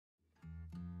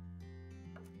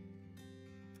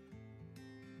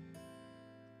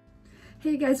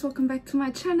Hey guys, welcome back to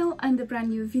my channel and a brand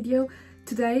new video.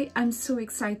 Today I'm so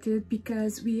excited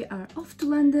because we are off to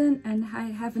London and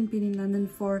I haven't been in London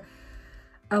for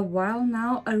a while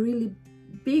now, a really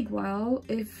big while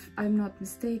if I'm not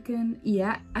mistaken.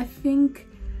 Yeah, I think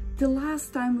the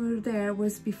last time we were there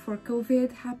was before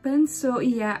COVID happened, so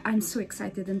yeah, I'm so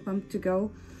excited and pumped to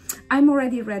go. I'm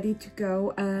already ready to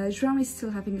go. João is still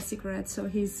having a cigarette, so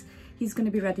he's gonna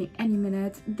be ready any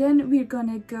minute. Then we're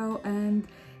gonna go and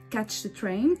catch the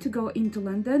train to go into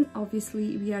London.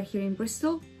 Obviously we are here in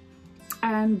Bristol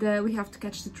and we have to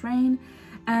catch the train,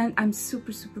 and I'm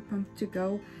super pumped to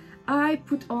go. I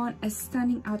put on a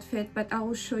stunning outfit, but I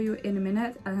will show you in a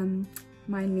minute.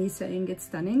 Mind me saying it's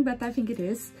stunning, but I think it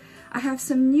is. I have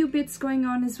some new bits going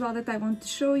on as well that I want to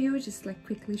show you, just like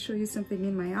quickly show you something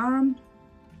in my arm.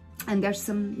 And there's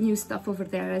some new stuff over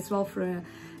there as well for a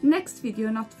next video,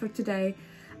 not for today.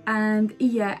 And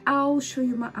yeah, I'll show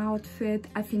you my outfit.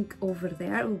 I think over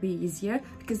there it will be easier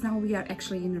because now we are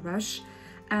actually in a rush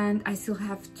and I still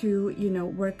have to, you know,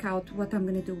 work out what I'm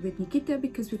gonna do with Nikita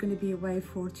because we're gonna be away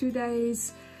for 2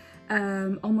 days,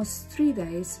 almost 3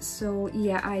 days. So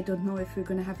yeah, I don't know if we're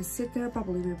gonna have a sitter,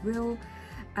 probably we will.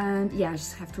 And yeah, I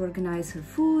just have to organize her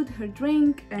food, her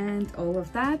drink and all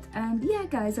of that. And yeah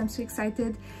guys, I'm so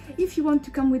excited. If you want to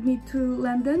come with me to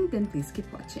London, then please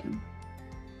keep watching.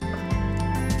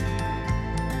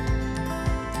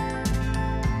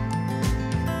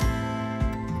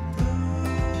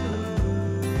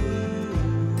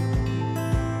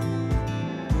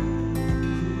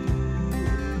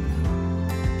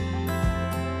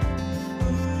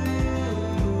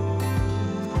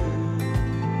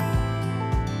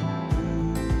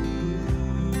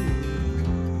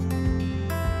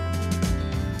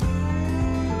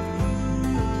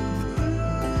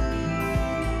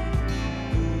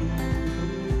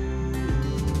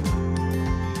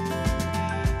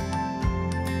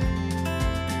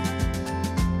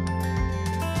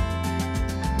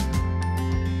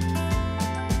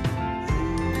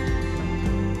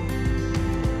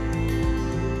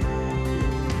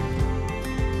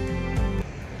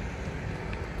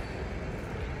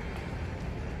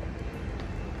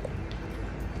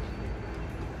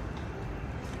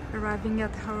 Arriving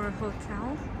at our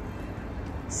hotel,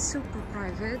 super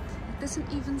private. It doesn't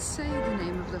even say the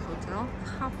name of the hotel.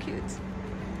 How cute.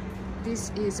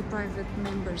 This is a private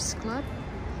members club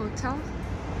hotel,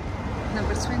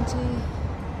 number 20.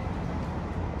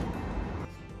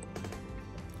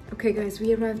 Okay guys,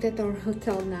 we arrived at our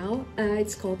hotel now.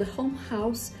 It's called the Home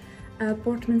House,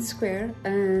 Portman Square,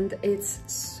 and it's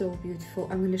so beautiful.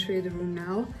 I'm going to show you the room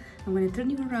now. I'm going to turn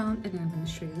you around and I'm going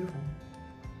to show you the room.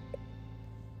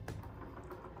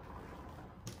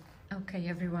 Okay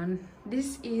everyone,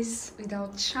 this is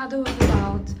without shadow of a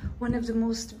doubt one of the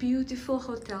most beautiful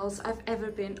hotels I've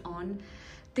ever been on.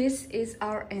 This is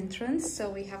our entrance, so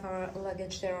we have our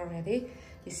luggage there already.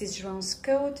 This is João's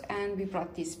coat and we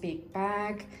brought this big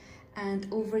bag, and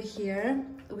over here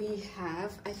we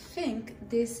have, I think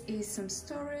this is some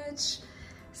storage,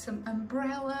 some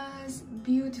umbrellas,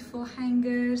 beautiful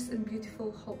hangers and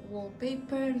beautiful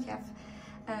wallpaper. We have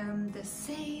the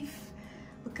safe.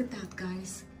 Look at that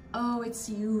guys. Oh, it's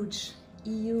huge,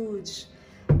 huge.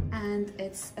 And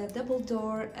it's a double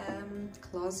door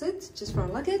closet just for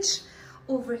luggage.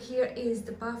 Over here is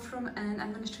the bathroom and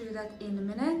I'm going to show you that in a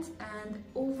minute. And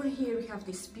over here we have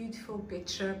this beautiful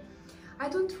picture. I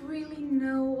don't really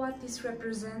know what this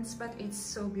represents, but it's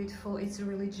so beautiful. It's a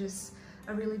religious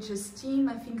theme.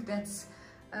 I think that's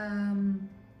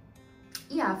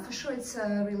yeah, for sure it's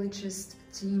a religious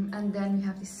theme. And then we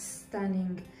have this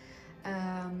stunning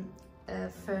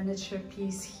furniture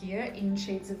piece here in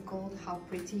shades of gold. How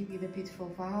pretty, with a beautiful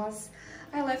vase.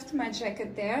 I left my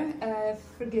jacket there,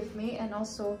 forgive me, and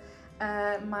also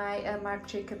my Marc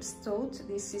Jacobs tote.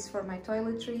 This is for my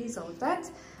toiletries, all of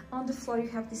that. On the floor you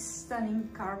have this stunning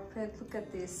carpet. Look at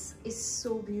this, it's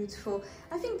so beautiful.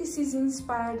 I think this is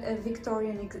inspired,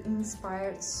 Victorian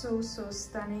inspired, so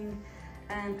stunning,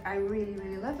 and I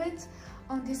really love it.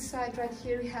 On this side right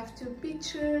here we have 2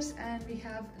 pictures and we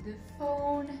have the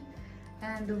phone.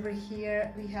 And over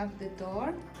here we have the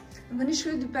door. I'm going to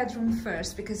show you the bedroom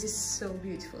first because it's so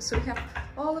beautiful. So we have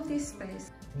all of this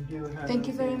space. Thank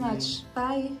you very much.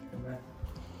 Bye.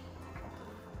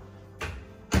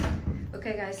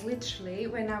 Okay guys, literally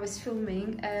when I was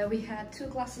filming, we had 2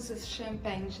 glasses of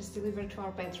champagne just delivered to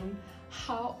our bedroom.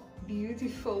 How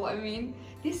beautiful. I mean,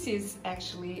 this is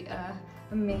actually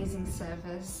amazing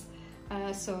service.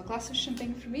 So a glass of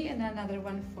champagne for me and another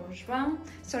one for João.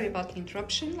 Sorry about the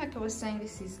interruption. Like I was saying,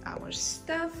 this is our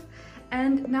stuff.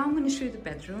 And now I'm going to show you the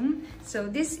bedroom. So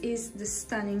this is the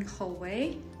stunning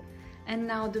hallway. And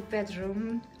now the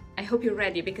bedroom. I hope you're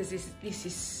ready because this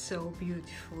is so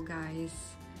beautiful, guys.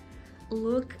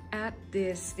 Look at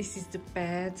this. This is the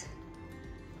bed.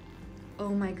 Oh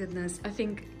my goodness. I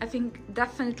think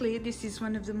definitely this is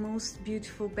one of the most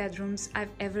beautiful bedrooms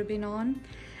I've ever been on.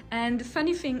 And the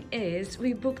funny thing is,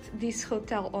 we booked this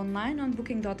hotel online on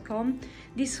booking.com.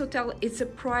 This hotel is a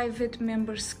private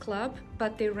members club,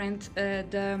 but they rent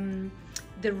the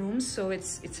rooms, so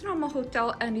it's a normal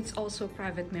hotel and it's also a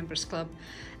private members club.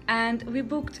 And we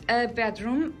booked a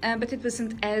bedroom, but it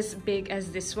wasn't as big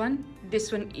as this one.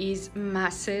 This one is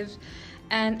massive.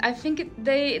 And I think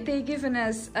they given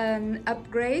us an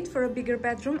upgrade for a bigger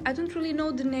bedroom. I don't really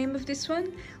know the name of this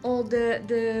one. All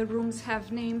the rooms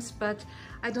have names, but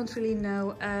I don't really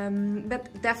know.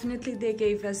 But definitely they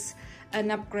gave us an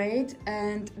upgrade,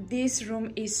 and this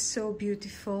room is so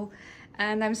beautiful.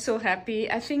 And I'm so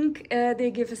happy. I think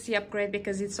they gave us the upgrade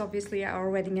because it's obviously our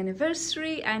wedding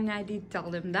anniversary, and I did tell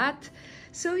them that.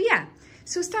 So yeah.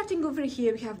 So starting over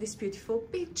here, we have this beautiful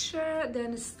picture,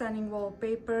 then a stunning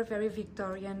wallpaper, very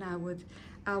Victorian,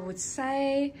 I would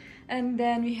say. And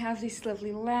then we have this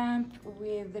lovely lamp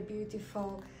with the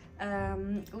beautiful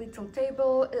little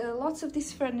table. Lots of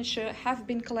this furniture have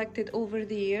been collected over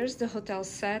the years, the hotel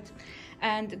said,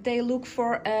 and they look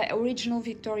for original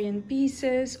Victorian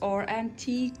pieces or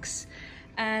antiques.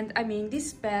 And I mean,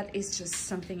 this bed is just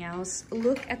something else.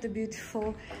 Look at the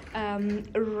beautiful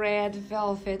red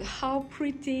velvet, how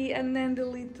pretty. And then the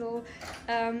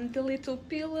little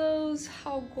pillows,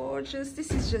 how gorgeous.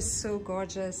 This is just so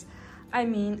gorgeous. I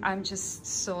mean, I'm just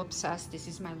so obsessed. This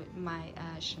is my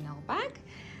Chanel bag.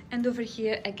 And over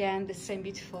here again, the same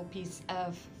beautiful piece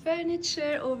of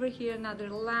furniture. Over here another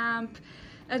lamp,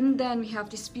 and then we have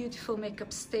this beautiful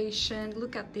makeup station.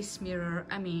 Look at this mirror.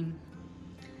 I mean,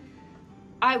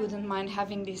 I wouldn't mind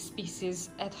having these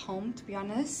pieces at home, to be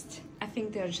honest. I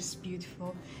think they're just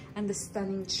beautiful. And the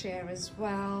stunning chair as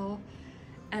well.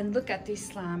 And look at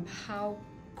this lamp, how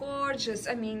gorgeous.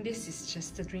 I mean, this is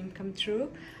just a dream come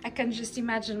true. I can just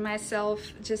imagine myself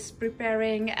just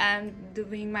preparing and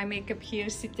doing my makeup here,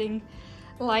 sitting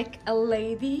like a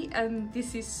lady. And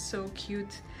this is so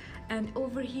cute. And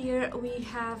over here we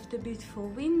have the beautiful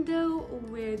window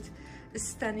with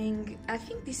stunning, I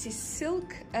think this is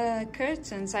silk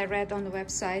curtains I read on the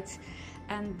website.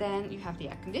 And then you have the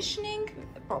air conditioning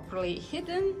properly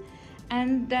hidden,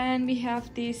 and then we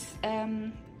have this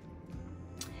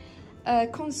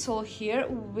console here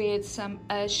with some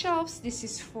shelves. This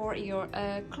is for your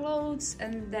clothes,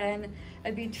 and then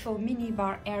a beautiful mini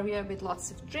bar area with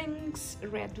lots of drinks,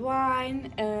 red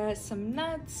wine, some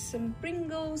nuts, some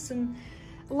Pringles, and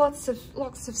lots of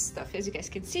stuff. As you guys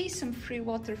can see, some free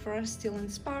water for us, still and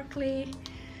sparkly.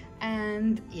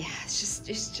 And yeah, it's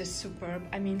just superb.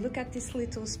 I mean, look at this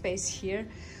little space here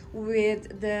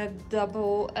with the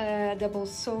double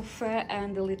sofa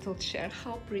and the little chair.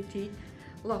 How pretty.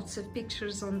 Lots of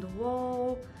pictures on the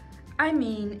wall. I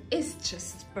mean, it's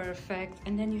just perfect.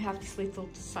 And then you have this little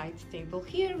side table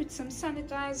here with some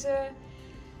sanitizer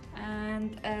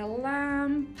and a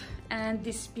lamp and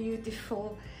this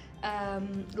beautiful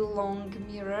long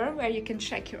mirror where you can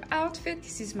check your outfit.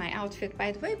 This is my outfit,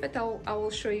 by the way, but I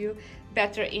will show you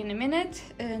better in a minute,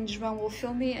 and João will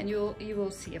film me and you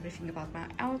will see everything about my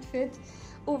outfit.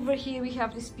 Over here we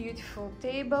have this beautiful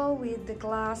table with the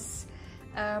glass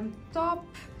top,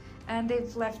 and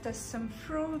they've left us some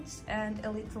fruits and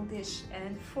a little dish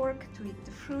and fork to eat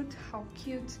the fruit. How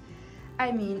cute.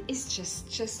 I mean, it's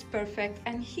just perfect.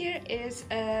 And here is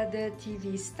the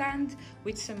TV stand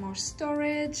with some more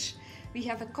storage. We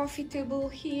have a coffee table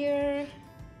here.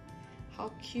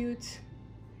 How cute.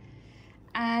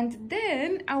 And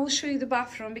then I will show you the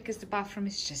bathroom, because the bathroom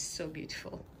is just so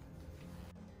beautiful.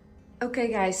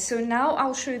 Okay guys, so now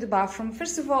I'll show you the bathroom.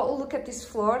 First of all, look at this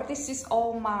floor. This is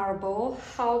all marble.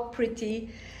 How pretty.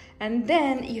 And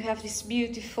then you have this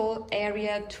beautiful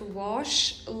area to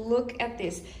wash. Look at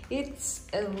this. It's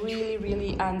a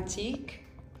really antique.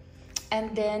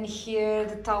 And then here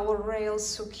the towel rails,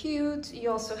 so cute.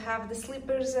 You also have the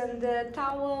slippers and the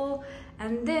towel.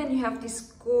 And then you have these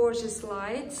gorgeous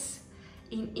lights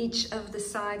in each of the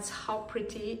sides. How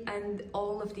pretty. And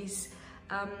all of these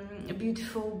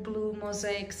beautiful blue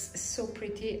mosaics, so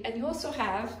pretty. And you also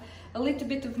have a little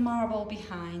bit of marble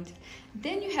behind.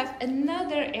 Then you have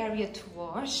another area to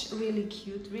wash, really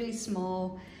cute, really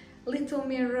small, little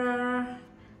mirror,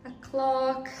 a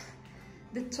clock,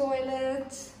 the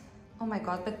toilet. Oh my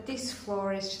god, but this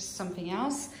floor is just something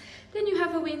else. Then you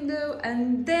have a window,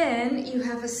 and then you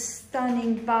have a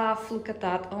stunning bath. Look at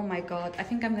that. Oh my god, I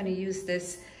think I'm gonna use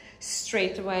this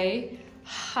straight away.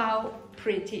 How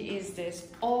pretty is this?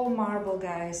 All marble,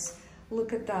 guys.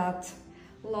 Look at that.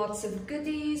 Lots of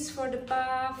goodies for the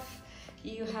bath.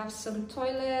 You have some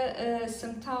toilet,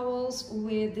 some towels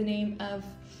with the name of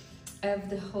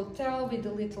the hotel with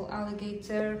the little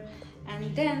alligator,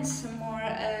 and then some more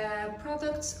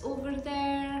products over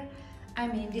there. I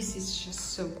mean, this is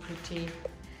just so pretty,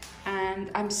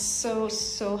 and I'm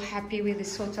so happy with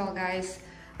this hotel, guys.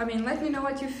 I mean, let me know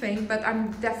what you think, but I'm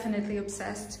definitely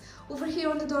obsessed. Over here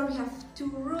on the door we have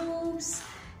 2 rooms,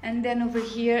 and then over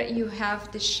here you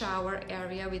have the shower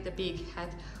area with the big head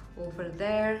over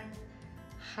there.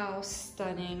 How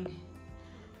stunning.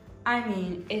 I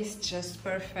mean, it's just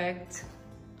perfect.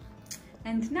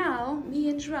 And now me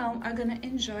and Jerome are gonna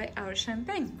enjoy our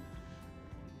champagne.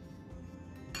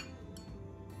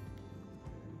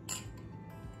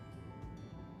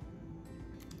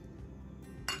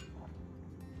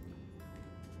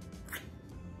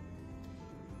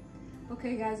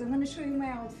 Okay guys, I'm gonna show you my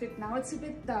outfit now. It's a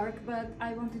bit dark, but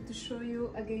I wanted to show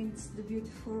you against the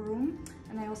beautiful room.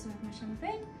 And I also have my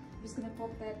champagne. I'm just gonna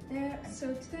pop that there.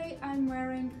 So today I'm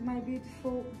wearing my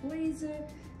beautiful blazer.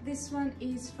 This one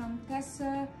is from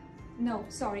Tessa. No,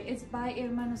 sorry, it's by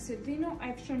Hermano Servino.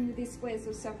 I've shown you this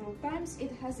blazer several times.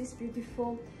 It has this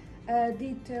beautiful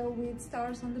detail with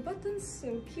stars on the buttons,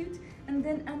 so cute. And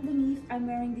then underneath I'm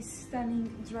wearing this stunning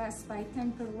dress by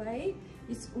TEMPERLEY.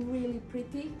 It's really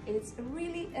pretty. It's a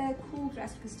really cool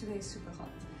dress because today is super hot.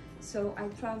 So I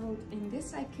traveled in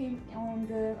this. I came on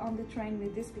the train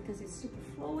with this because it's super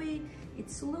flowy,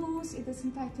 it's loose, it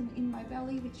doesn't tighten in my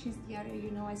belly, which is the area, you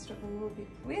know, I struggle a little bit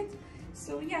with.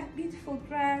 So yeah, beautiful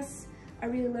dress. I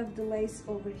really love the lace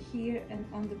over here and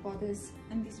on the bodice,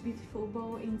 and this beautiful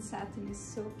bow in satin is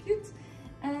so cute.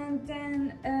 And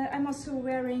then I'm also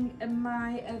wearing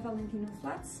my Valentino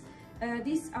flats.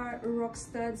 These are rock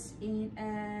studs in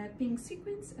pink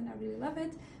sequins, and I really love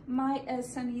it. My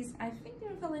sunnies, I think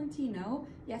they're Valentino.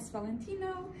 Yes,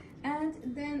 Valentino. And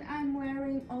then I'm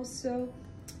wearing also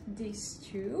these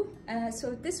 2.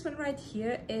 So this one right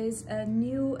here is a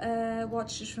new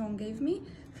watch Jean gave me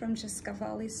from Just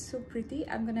Cavalli. So pretty.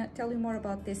 I'm gonna tell you more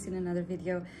about this in another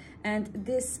video. And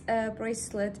this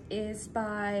bracelet is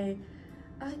by,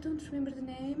 I don't remember the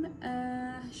name.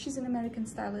 She's an American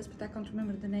stylist, but I can't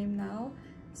remember the name now.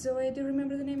 Zoe, do you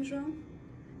remember the name, Jean?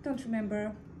 Don't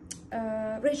remember.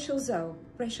 Rachel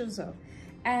Zoe.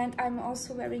 And I'm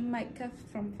also wearing my Caffe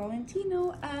from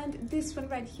Valentino, and this one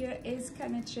right here is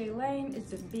KENNETH Lane.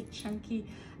 It's a big chunky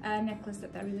necklace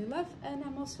that I really love. And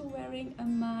I'm also wearing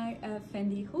my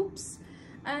Fendi hoops,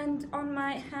 and on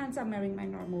my hands I'm wearing my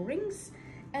normal rings.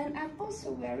 And I'm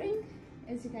also wearing,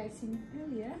 as you guys seen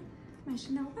earlier, my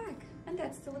Chanel bag. And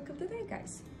that's the look of the day,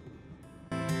 guys.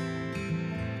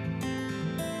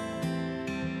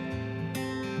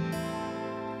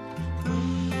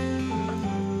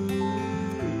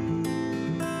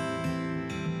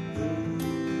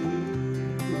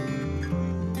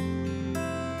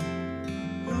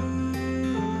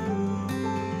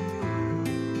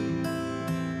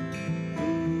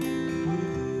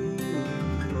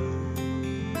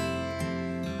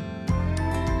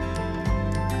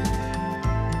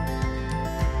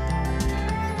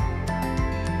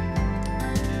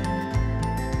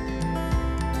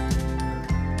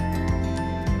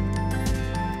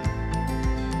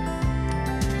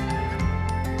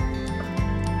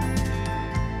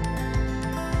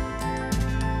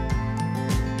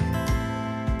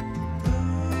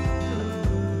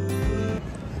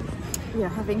 We are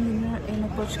having dinner in a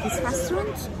Portuguese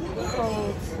restaurant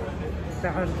called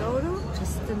Douro.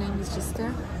 Just the name is just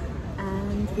there,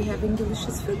 and we're having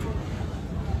delicious food.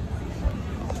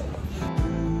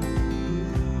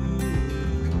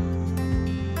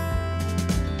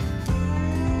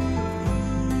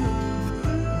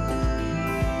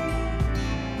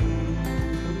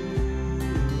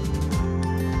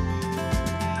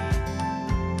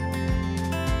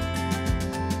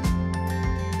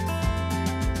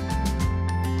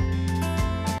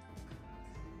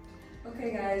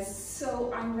 Okay guys,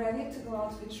 so I'm ready to go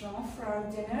out with Jean for our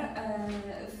dinner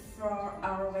for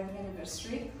our wedding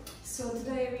anniversary. So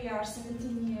today we are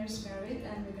 17 years married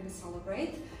and we're going to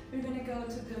celebrate. We're going to go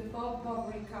to the Bob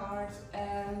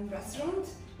RICARD restaurant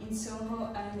in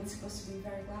SOHO, and it's supposed to be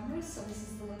very glamorous, so this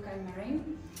is the look I'm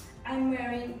wearing. I'm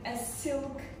wearing a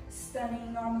silk,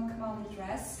 stunning normal commodity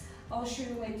dress. I'll show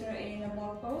you later in a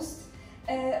blog post.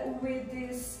 With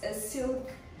this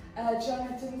silk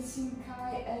Jonathan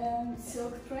Simkai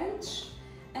silk trench.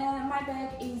 My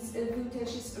bag is vintage,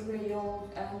 it's really old,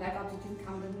 and I got it in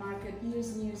Camden Market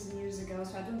years and years ago,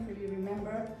 so I don't really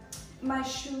remember. My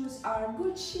shoes are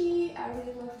Gucci. I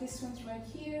really love this one right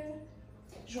here.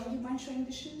 Jean, do you mind showing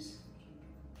the shoes?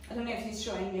 I don't know if he's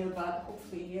showing you, but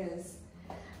hopefully he is.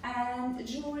 And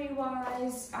jewelry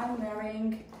wise, I'm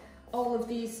wearing all of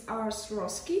these are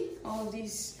Swarovski, all of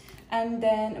these, and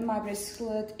then my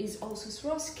bracelet is also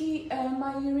Swarovski.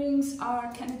 My earrings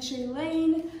are KENNETH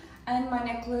Lane, and my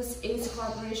necklace is a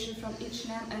collaboration from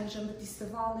H&M and Jean-Baptiste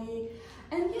Valli.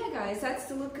 And yeah guys, that's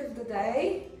the look of the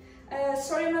day.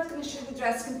 Sorry I'm not going to show the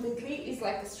dress completely, it's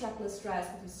like a strapless dress,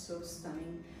 but it's so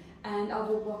stunning. And I'll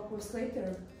do a blog post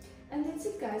later. And that's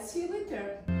it guys, see you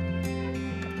later.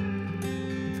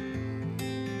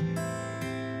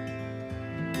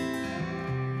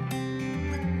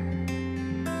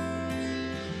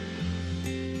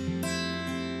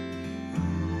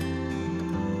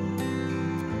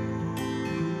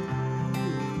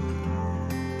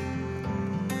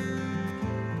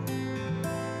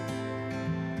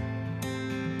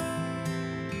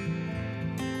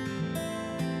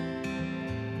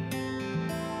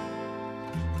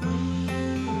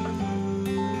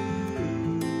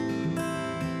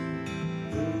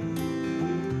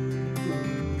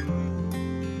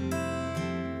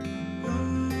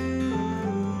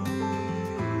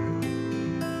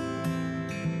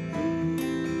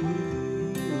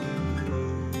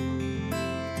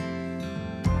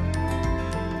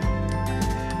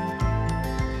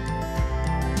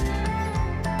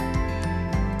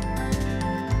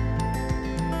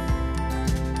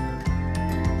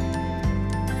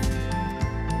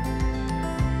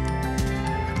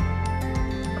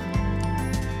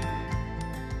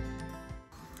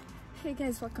 Hey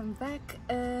guys, welcome back.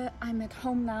 I'm at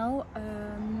home now.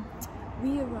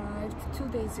 We arrived 2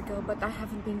 days ago, but I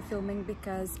haven't been filming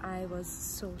because I was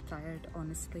so tired,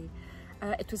 honestly.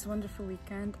 It was a wonderful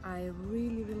weekend. I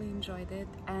really enjoyed it,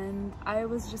 and I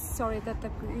was just sorry that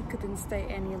we couldn't stay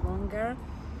any longer.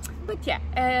 But yeah,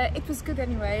 it was good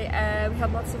anyway. We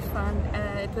had lots of fun.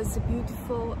 It was a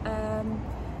beautiful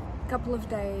couple of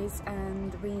days,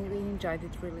 and we enjoyed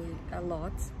it really a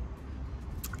lot.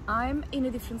 I'm in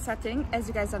a different setting, as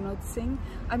you guys are noticing.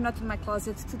 I'm not in my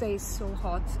closet. Today is so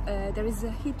hot. There is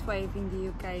a heat wave in the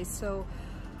UK, so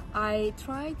I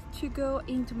tried to go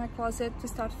into my closet to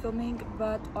start filming,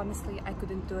 but honestly I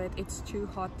couldn't do it. It's too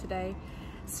hot today.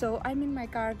 So I'm in my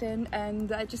garden,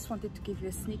 and I just wanted to give you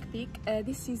a sneak peek.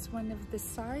 This is one of the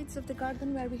sides of the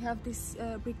garden where we have this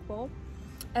brick wall.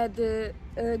 The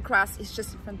grass is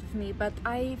just in front of me, but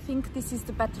I think this is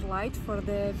the better light for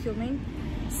the filming,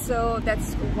 so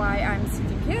that's why I'm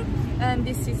sitting here. And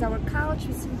this is our couch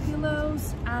with some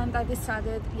pillows, and I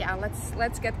decided, yeah,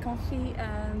 let's get comfy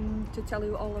to tell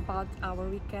you all about our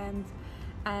weekend.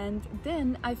 And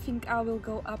then I think I will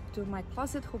go up to my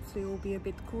closet. Hopefully it will be a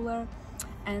bit cooler,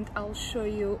 and I'll show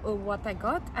you what I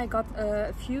got. I got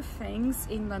a few things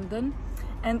in London,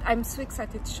 and I'm so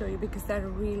excited to show you because they're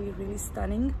really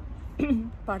stunning.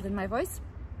 Pardon my voice.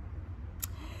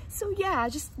 So yeah,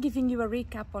 just giving you a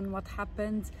recap on what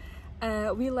happened.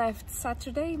 We left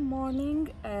Saturday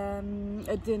morning,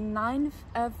 the 9th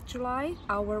of July.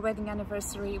 Our wedding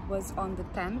anniversary was on the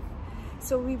 10th.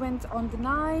 So we went on the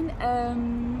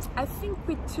 9th. I think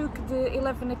we took the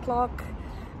 11 o'clock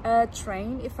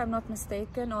train, if I'm not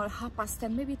mistaken, or 10:30,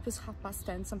 maybe it was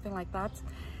 10:30, something like that.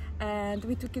 And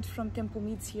we took it from Temple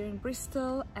here in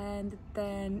Bristol, and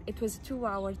then it was a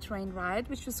 2-hour train ride,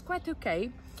 which was quite okay.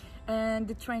 And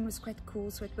the train was quite cool,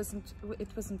 so it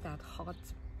wasn't that hot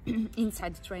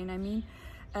inside the train, I mean.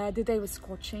 The day was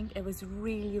scorching. It was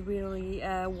really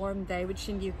warm day, which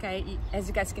in the UK, as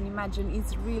you guys can imagine,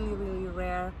 is really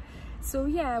rare. So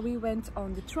yeah, we went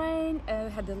on the train,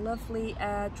 had a lovely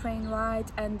train ride,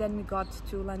 and then we got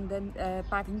to London,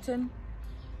 Paddington,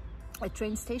 a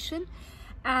train station.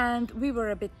 And we were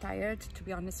a bit tired, to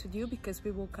be honest with you, because we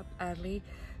woke up early,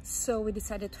 so we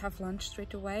decided to have lunch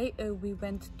straight away. We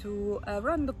went to a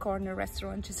round the corner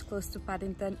restaurant just close to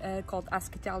Paddington, called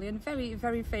Ask Italian.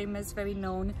 Very famous, very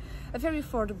known, a very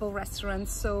affordable restaurant.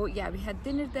 So yeah, we had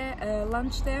dinner there,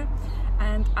 lunch there,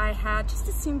 and I had just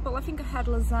a simple, I think I had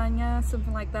lasagna,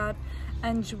 something like that,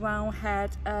 and João had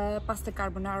pasta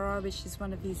carbonara, which is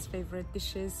one of his favorite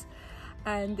dishes.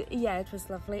 And yeah, it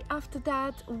was lovely. After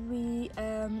that, we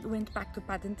went back to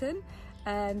Paddington,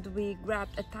 and we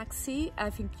grabbed a taxi.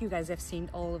 I think you guys have seen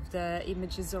all of the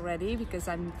images already, because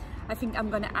I think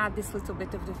I'm gonna add this little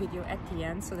bit of the video at the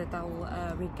end so that I'll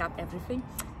recap everything.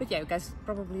 But yeah, you guys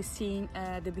probably seen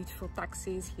the beautiful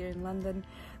taxis here in London.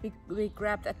 We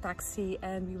grabbed a taxi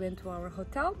and we went to our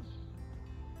hotel.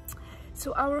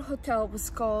 So our hotel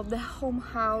was called the Home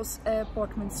House,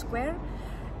 Portman Square.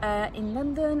 In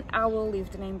London. I will leave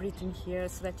the name written here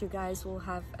so that you guys will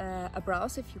have a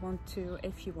browse if you want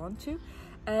to.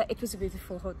 It was a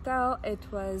beautiful hotel. It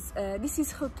was this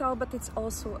is hotel, but it's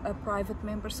also a private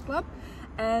members club.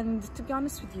 And to be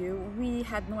honest with you, we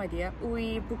had no idea.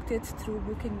 We booked it through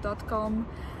booking.com,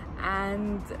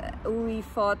 and we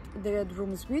thought the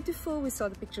room was beautiful. We saw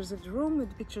the pictures of the room with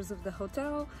the pictures of the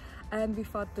hotel, and we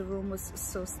thought the room was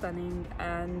so stunning.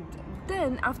 And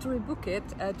then after we booked it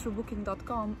through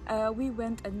booking.com, we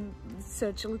went and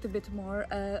searched a little bit more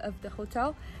of the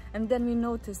hotel, and then we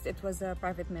noticed it was a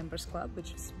private members club,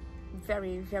 which is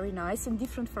very nice and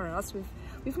different for us.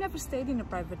 We've never stayed in a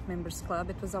private members club.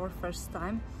 It was our first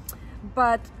time,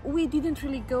 but we didn't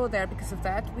really go there because of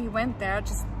that. We went there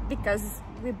just because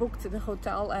we booked the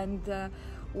hotel, and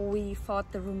we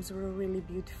thought the rooms were really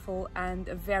beautiful and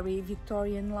very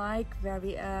Victorian-like,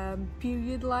 very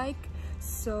period-like,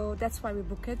 so that's why we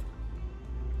booked it.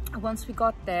 Once we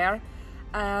got there,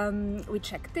 we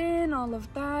checked in, all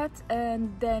of that,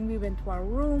 and then we went to our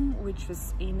room, which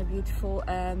was in a beautiful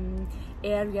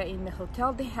area in the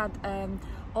hotel. They had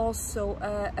also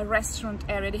a restaurant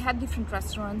area. They had different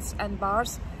restaurants and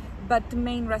bars, but the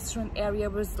main restaurant area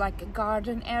was like a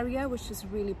garden area, which was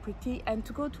really pretty. And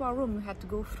to go to our room, we had to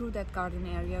go through that garden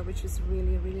area, which was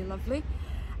really lovely.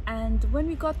 And when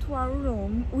we got to our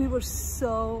room, we were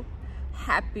so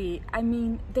happy. I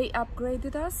mean, they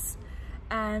upgraded us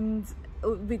and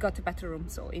we got a better room.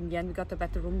 So in the end, we got a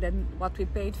better room than what we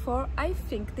paid for. I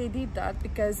think they did that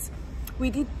because we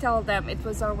did tell them it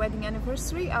was our wedding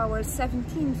anniversary, our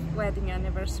 17th wedding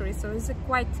anniversary. So it's a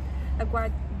quite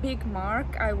big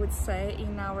mark, I would say,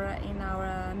 in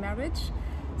our marriage.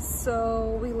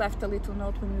 So we left a little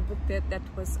note when we booked it. That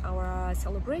was our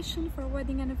celebration for our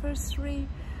wedding anniversary.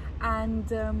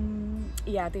 And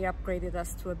yeah, they upgraded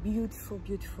us to a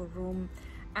beautiful room,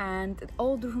 and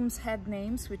all the rooms had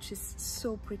names, which is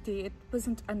so pretty. It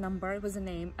wasn't a number, it was a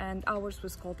name, and ours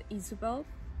was called Isabel,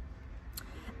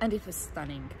 and it was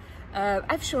stunning.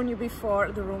 I've shown you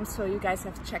before the room, so you guys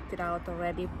have checked it out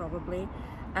already probably.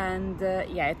 And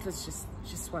yeah, it was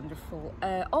just wonderful.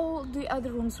 All the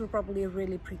other rooms were probably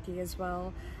really pretty as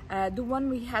well. The one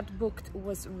we had booked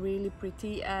was really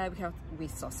pretty. We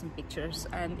saw some pictures,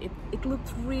 and it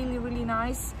looked really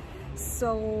nice.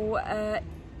 So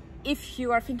if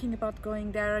you are thinking about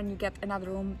going there and you get another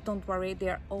room, don't worry,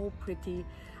 they're all pretty.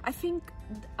 I think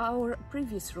our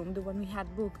previous room, the one we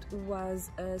had booked,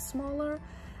 was smaller,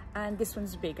 and this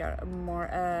one's bigger, more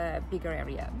bigger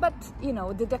area. But you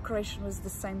know, the decoration was the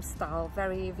same style,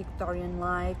 very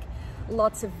Victorian-like,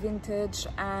 lots of vintage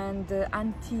and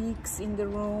antiques in the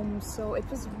room. So it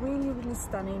was really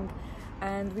stunning,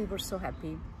 and we were so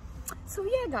happy. So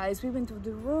yeah, guys, we went to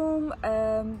the room.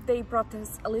 They brought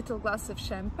us a little glass of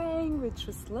champagne, which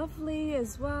was lovely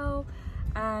as well.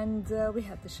 And we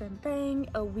had the champagne.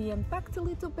 We unpacked a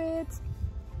little bit.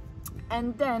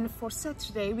 And then for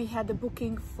Saturday, we had a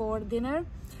booking for dinner.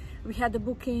 We had a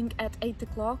booking at 8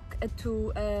 o'clock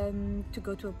to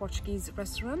go to a Portuguese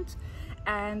restaurant,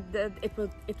 and it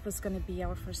was going to be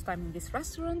our first time in this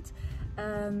restaurant.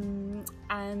 And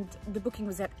the booking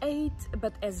was at 8,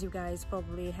 but as you guys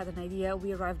probably had an idea,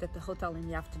 we arrived at the hotel in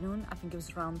the afternoon. I think it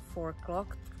was around 4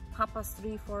 o'clock,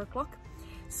 3:30, 4 o'clock.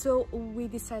 So we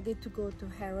decided to go to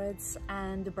Harrods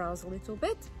and browse a little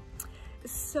bit.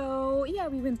 So yeah,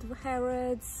 we went to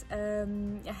Harrods.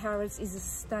 Harrods is a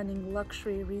stunning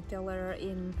luxury retailer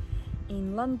in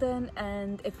London,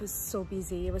 and it was so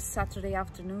busy. It was Saturday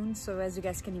afternoon, so as you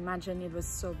guys can imagine, it was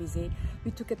so busy.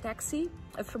 We took a taxi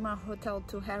from our hotel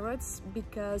to Harrods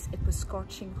because it was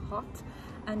scorching hot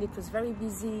and it was very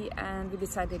busy, and we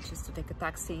decided just to take a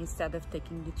taxi instead of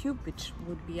taking the tube, which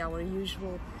would be our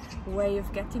usual way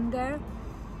of getting there.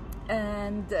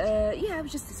 And yeah, we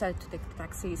just decided to take the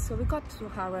taxi. So we got to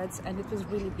Harrods and it was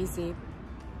really busy.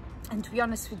 And to be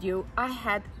honest with you, I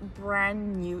had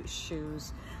brand new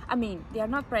shoes. I mean, they are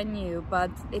not brand new,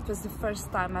 but it was the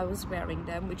first time I was wearing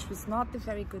them, which was not a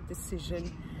very good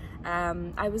decision.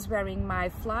 I was wearing my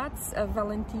flats,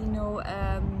 Valentino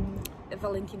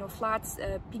flats,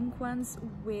 pink ones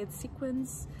with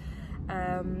sequins.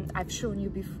 I've shown you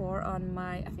before on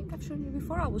my, I think I've shown you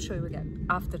before, I will show you again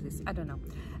after this, I don't know.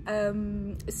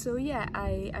 So yeah,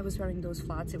 I was wearing those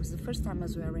flats. It was the first time I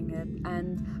was wearing it,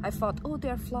 and I thought, oh,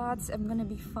 they're flats, I'm gonna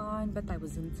be fine, but I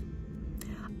wasn't.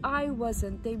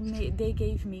 They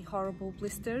gave me horrible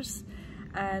blisters.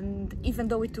 And even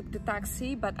though we took the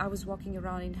taxi, but I was walking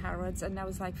around in Harrods and I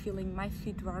was like feeling my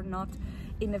feet were not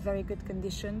in a very good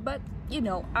condition. But you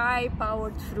know, I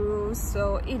powered through.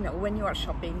 So you know, when you are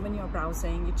shopping, when you're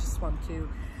browsing, you just want to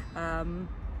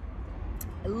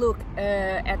look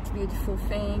at beautiful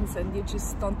things and you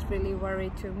just don't really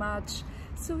worry too much.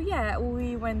 So yeah,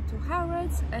 we went to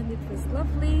Harrods and it was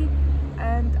lovely.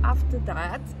 And after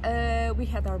that we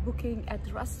had our booking at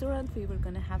the restaurant. We were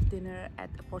gonna have dinner at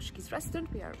a Portuguese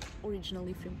restaurant. We are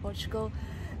originally from Portugal,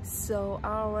 so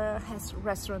our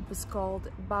restaurant was called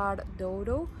Bar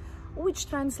Douro, which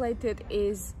translated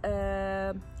is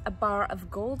a bar of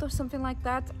gold or something like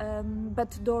that.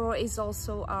 But Douro is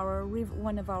also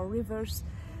one of our rivers,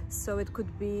 so it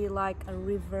could be like a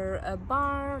river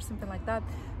bar or something like that.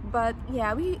 But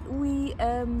yeah, we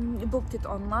booked it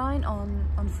online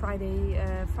on Friday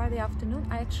afternoon.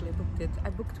 I actually booked it. I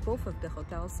booked both of the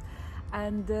hotels,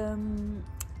 and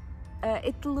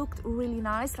it looked really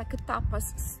nice, like a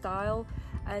tapas style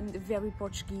and very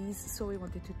Portuguese, so we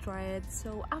wanted to try it.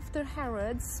 So after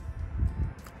Harrods,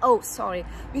 oh sorry,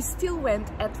 we still went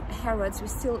at Harrods, we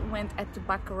still went at the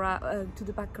Baccarat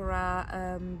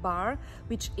Bar,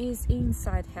 which is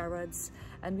inside Harrods,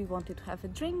 and we wanted to have a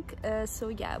drink. So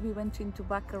yeah, we went into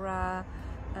Baccarat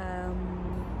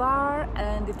Bar,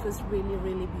 and it was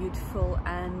really beautiful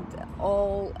and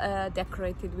all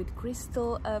decorated with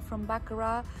crystal from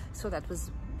Baccarat, so that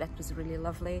was really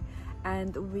lovely.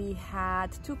 And we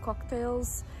had 2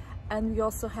 cocktails, and we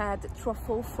also had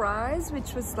truffle fries,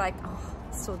 which was like, oh,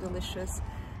 so delicious.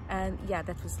 And yeah,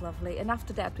 that was lovely. And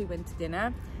after that we went to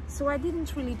dinner, so I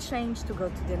didn't really change to go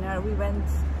to dinner. We went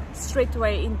straight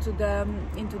away into the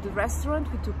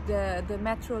restaurant. We took the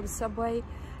metro, the subway,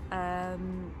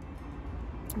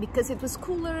 because it was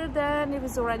cooler then. It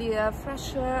was already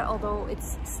fresher, although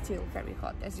it's still very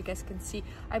hot. As you guys can see,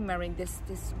 I'm wearing this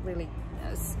really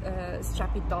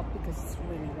strappy top because it's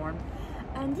really warm.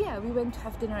 And yeah, we went to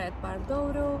have dinner at Bar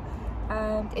Douro,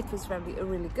 and it was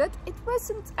really good. It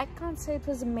wasn't, I can't say it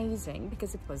was amazing,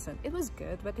 because it wasn't. It was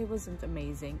good, but it wasn't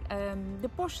amazing. The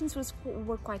portions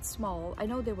were quite small. I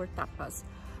know they were tapas,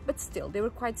 but still they were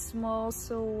quite small,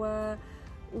 so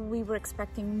we were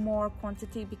expecting more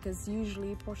quantity, because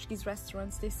usually Portuguese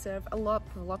restaurants, they serve a lot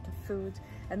of food,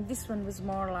 and this one was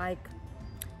more like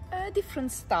a different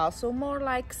style, so more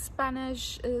like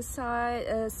Spanish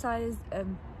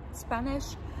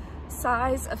Spanish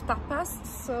size of tapas.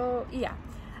 So yeah,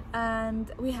 and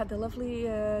we had a lovely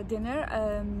dinner.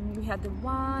 We had the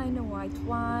white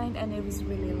wine, and it was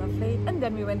really lovely. And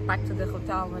then we went back to the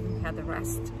hotel and we had a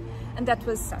rest, and that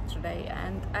was Saturday,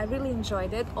 and I really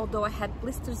enjoyed it, although I had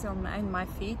blisters on my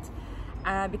feet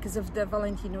because of the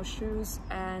Valentino shoes.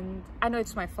 And I know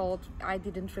it's my fault. I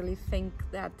didn't really think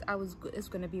that I was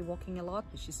going to be walking a lot,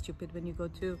 which is stupid when you go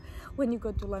to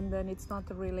London. It's not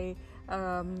really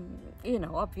you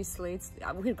know, obviously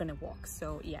we're gonna walk,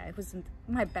 so yeah, it wasn't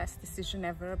my best decision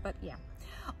ever. But yeah,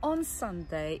 on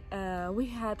Sunday we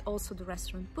had also the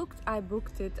restaurant booked. I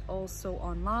booked it also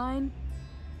online,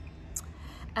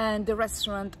 and the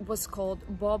restaurant was called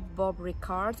Bob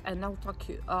RICARD, and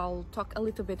I'll talk a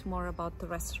little bit more about the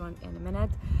restaurant in a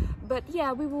minute. But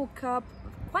yeah, we woke up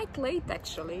quite late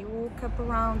actually. We woke up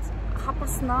around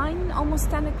 9:30, almost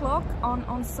 10 o'clock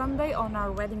on Sunday, on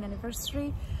our wedding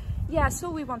anniversary. Yeah, so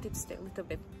we wanted to stay a little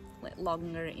bit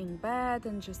longer in bed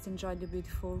and just enjoy the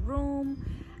beautiful room.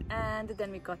 And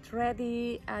then we got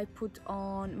ready. I put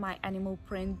on my animal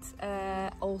print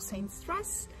All Saints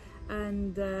dress,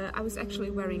 and I was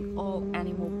actually wearing all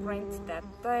animal print that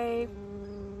day.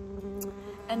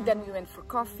 And then we went for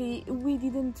coffee. We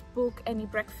didn't book any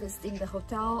breakfast in the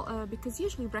hotel because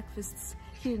usually breakfasts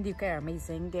here in the UK are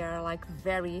amazing. They are like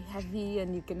very heavy,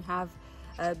 and you can have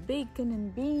bacon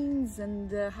and beans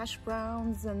and hash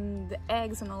browns and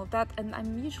eggs and all of that. And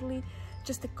I'm usually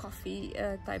just a coffee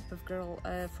type of girl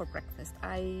for breakfast.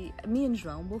 Me and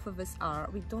João, both of us are.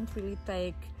 We don't really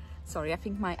take. Sorry, I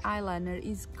think my eyeliner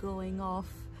is going off,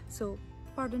 so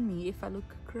pardon me if I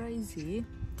look crazy,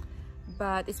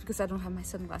 but it's because I don't have my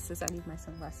sunglasses. I need my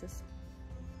sunglasses.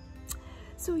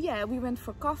 So yeah, we went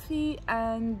for coffee,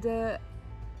 and the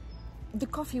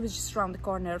coffee was just around the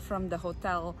corner from the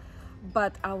hotel,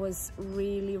 but I was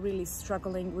really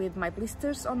struggling with my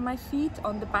blisters on my feet,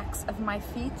 on the backs of my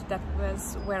feet. That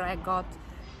was where I got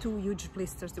 2 huge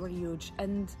blisters. They were huge,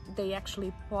 and they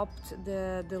actually popped.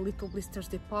 The little blisters,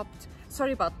 they popped.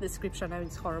 Sorry about the description, I mean,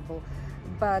 it's horrible,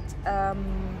 but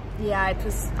yeah,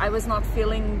 I was not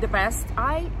feeling the best.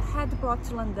 I had brought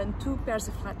to London 2 pairs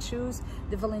of flat shoes,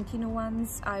 the Valentino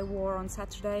ones I wore on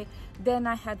Saturday. Then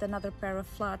I had another pair of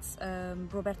flats,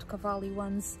 Roberto Cavalli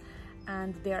ones,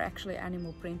 and they're actually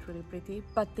animal print, really pretty,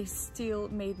 but they still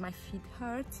made my feet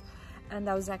hurt. And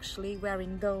I was actually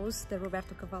wearing those, the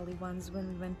Roberto Cavalli ones, when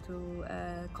we went to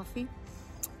coffee.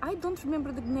 I don't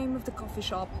remember the name of the coffee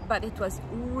shop, but it was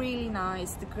really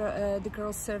nice. The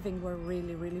girls serving were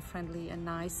really friendly and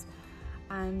nice,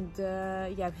 and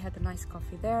yeah, we had a nice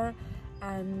coffee there.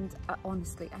 And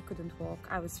honestly, I couldn't walk.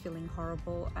 I was feeling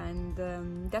horrible, and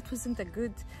that wasn't a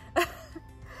good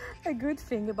a good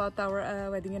thing about our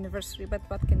wedding anniversary. But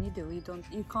what can you do?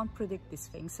 You can't predict these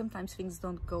things. Sometimes things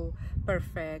don't go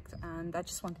perfect, and I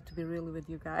just wanted to be real with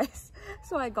you guys.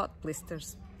 So I got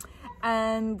blisters,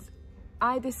 and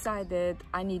I decided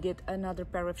I needed another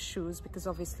pair of shoes, because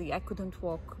obviously I couldn't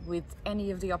walk with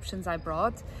any of the options I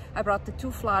brought. I brought the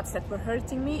 2 flats that were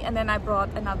hurting me, and then I brought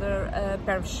another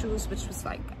pair of shoes, which was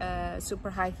like super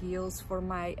high heels for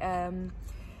my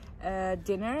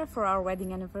dinner for our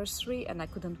wedding anniversary, and I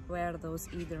couldn't wear those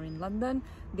either in London.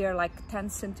 They're like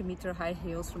 10cm high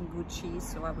heels from Gucci,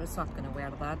 so I was not gonna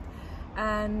wear that.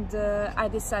 And I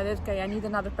decided, okay, I need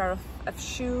another pair of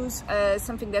shoes,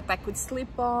 something that I could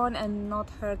slip on and not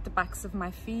hurt the backs of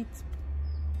my feet.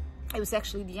 It was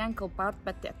actually the ankle part,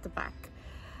 but at the back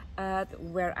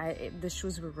where the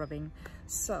shoes were rubbing.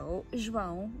 So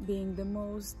João, being the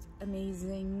most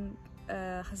amazing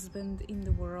husband in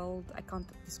the world, I can't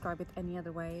describe it any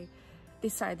other way,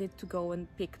 decided to go and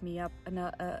pick me up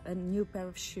a new pair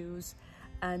of shoes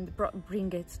and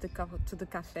bring it to the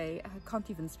cafe. I can't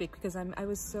even speak, because I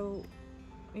was so,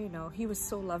 you know, he was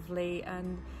so lovely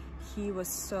and he was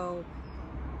so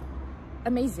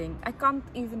amazing. I can't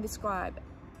even describe.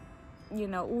 You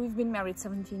know, we've been married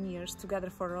 17 years together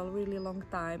for a really long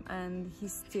time, and he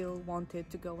still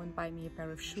wanted to go and buy me a pair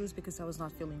of shoes because I was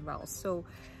not feeling well. So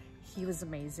he was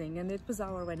amazing, and it was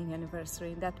our wedding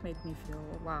anniversary, and that made me feel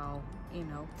wow, you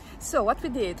know. So what we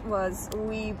did was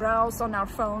we browsed on our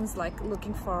phones, like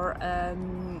looking for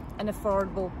an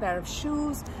affordable pair of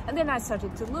shoes, and then I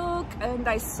started to look, and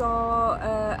I saw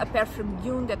a pair from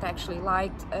Dune that I actually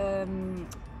liked.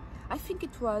 I think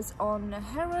it was on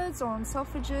Harrods or on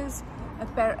Selfridges, a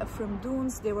pair from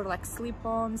Dunes. They were like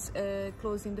slip-ons,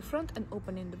 closed in the front and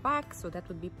open in the back, so that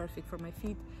would be perfect for my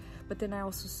feet. But then I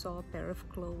also saw a pair of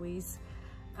Chloe's,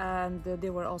 and they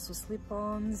were also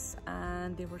slip-ons,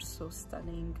 and they were so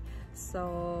stunning.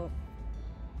 So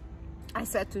I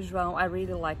said to João, I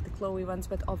really like the Chloe ones,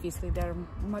 but obviously they're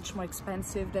much more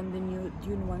expensive than the new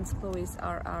Dune ones. Chloe's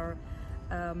are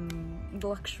the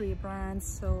luxury brands,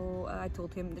 so I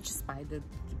told him to just buy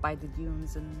the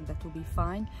Dunes and that will be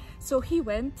fine. So he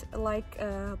went like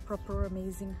a proper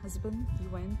amazing husband. He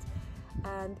went,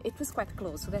 and it was quite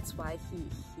close, so that's why he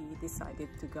decided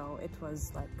to go. It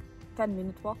was like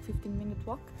 10-minute walk, 15-minute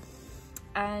walk,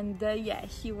 and yeah,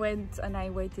 he went, and I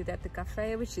waited at the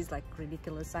cafe, which is like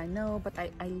ridiculous, I know, but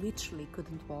I literally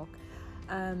couldn't walk.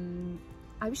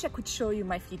 I wish I could show you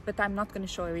my feet, but I'm not going to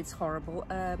show you. It's horrible.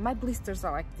 My blisters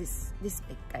are like this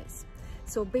big, guys.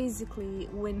 So basically,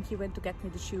 when he went to get me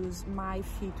the shoes, my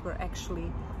feet were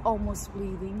actually almost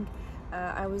bleeding.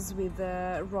 I was with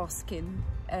raw skin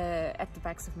at the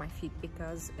backs of my feet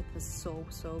because it was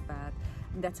so bad.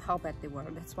 And that's how bad they were.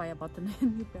 That's why I bought a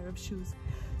new pair of shoes.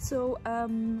 So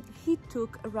he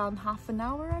took around half an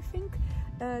hour, I think,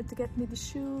 to get me the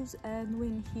shoes. And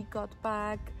when he got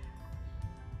back,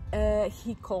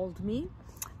 he called me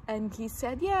and he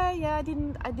said, yeah,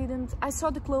 I saw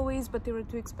the Chloe's, but they were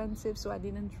too expensive, so I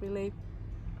didn't really.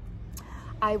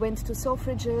 I went to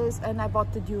Selfridges and I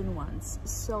bought the Dune ones.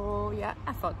 So yeah,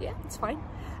 I thought, yeah, it's fine.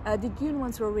 The Dune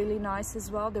ones were really nice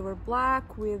as well. They were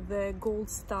black with gold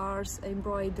stars,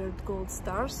 embroidered gold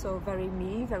stars, so very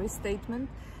me, very statement.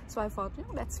 So I thought, yeah,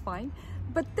 that's fine.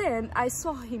 But then I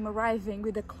saw him arriving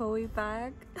with a Chloe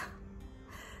bag.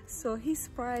 So he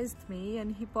surprised me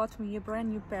and he bought me a brand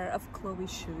new pair of Chloe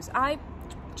shoes. I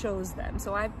chose them,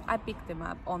 so I picked them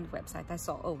up on the website. I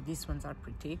saw, oh, these ones are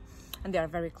pretty, and they are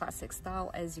very classic style,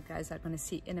 as you guys are going to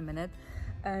see in a minute.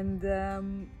 And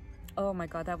oh my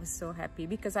god, I was so happy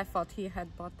because I thought he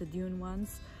had bought the Dune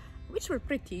ones, which were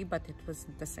pretty, but it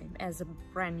wasn't the same as a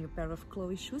brand new pair of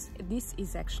Chloe shoes. This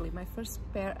is actually my first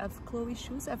pair of Chloe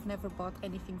shoes. I've never bought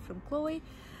anything from Chloe.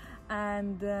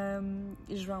 And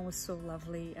João was so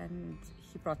lovely, and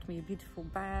he brought me a beautiful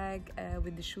bag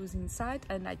with the shoes inside,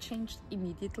 and I changed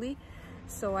immediately.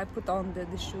 So I put on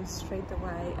the shoes straight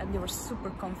away, and they were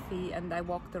super comfy, and I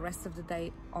walked the rest of the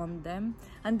day on them,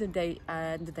 and the day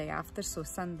after, so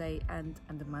Sunday and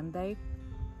the Monday.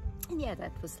 And yeah,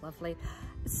 that was lovely.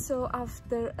 So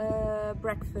after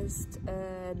breakfast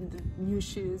and new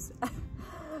shoes,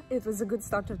 it was a good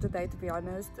start of the day, to be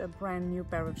honest. A brand new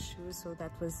pair of shoes, so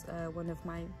that was one of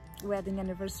my wedding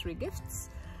anniversary gifts,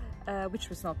 which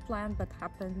was not planned but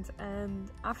happened.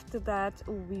 And after that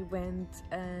we went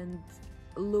and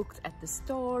looked at the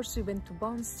stores. We went to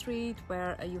Bond Street,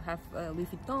 where you have Louis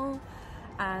Vuitton,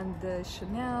 and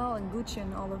Chanel and Gucci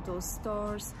and all of those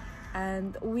stores.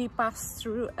 And we passed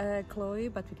through Chloe,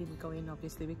 but we didn't go in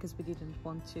obviously because we didn't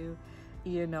want to,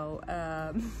 you know,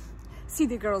 see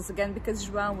the girls again, because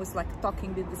João was like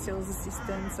talking with the sales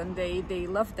assistants and they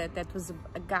loved that. That was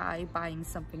a guy buying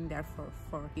something there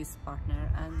for his partner,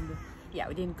 and yeah,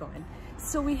 we didn't go in.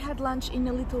 So we had lunch in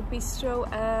a little bistro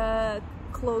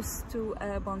close to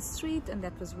Bond Street, and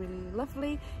that was really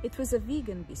lovely. It was a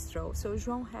vegan bistro, so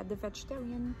João had the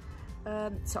vegetarian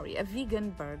a vegan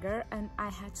burger, and I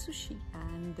had sushi,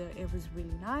 and it was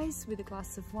really nice with a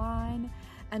glass of wine.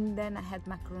 And then I had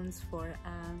macarons for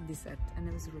dessert, and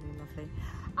it was really lovely.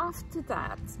 After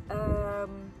that,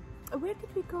 where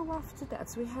did we go after that?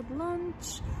 So we had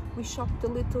lunch, we shopped a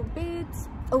little bit.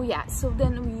 Oh yeah, so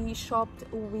then we shopped,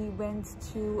 we went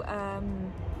to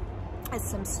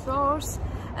some stores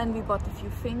and we bought a few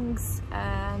things,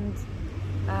 and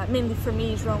mainly for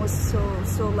me, João was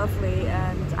so lovely,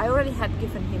 and I already had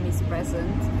given him his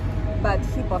present, but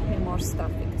he bought me more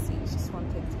stuff because he just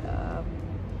wanted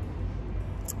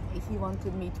he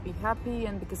wanted me to be happy,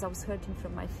 and because I was hurting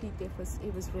from my feet, it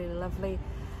was really lovely.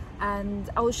 And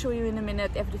I will show you in a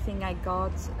minute everything I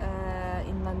got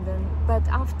in London. But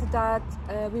after that,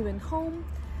 we went home.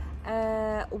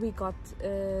 We got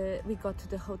to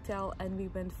the hotel, and we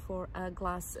went for a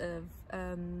glass of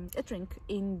a drink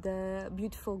in the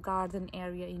beautiful garden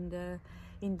area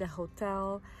in the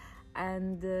hotel,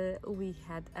 and we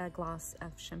had a glass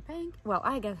of champagne. Well,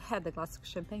 I had a glass of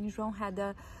champagne. João had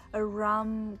a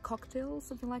rum cocktail,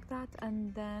 something like that,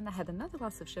 and then I had another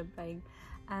glass of champagne,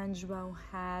 and João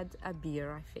had a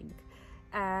beer, I think.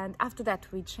 And after that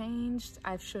we changed.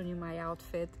 I've shown you my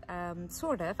outfit,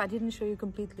 sort of. I didn't show you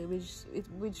completely,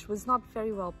 which was not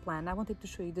very well planned. I wanted to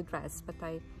show you the dress, but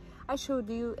I showed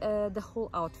you the whole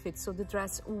outfit. So the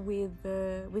dress with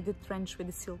the trench, with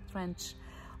the silk trench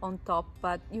on top,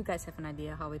 but you guys have an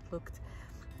idea how it looked.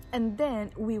 And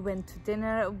then we went to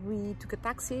dinner. We took a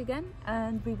taxi again,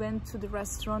 and we went to the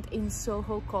restaurant in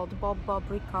Soho called Bob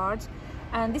RICARD,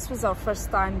 and this was our first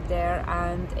time there,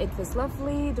 and it was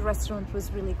lovely. The restaurant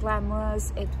was really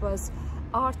glamorous. It was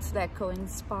Art Deco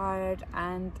inspired,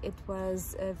 and it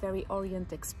was very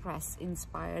Orient Express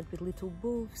inspired with little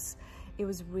booths. It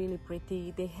was really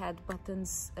pretty. They had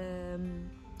buttons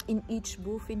in each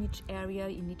booth, in each area,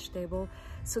 in each table,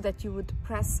 so that you would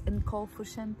press and call for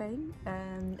champagne.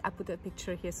 And I put a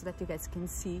picture here so that you guys can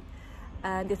see,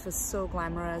 and it was so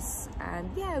glamorous, and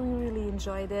yeah, we really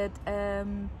enjoyed it.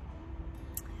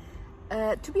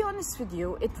 To be honest with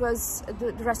you, it was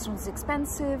the restaurant was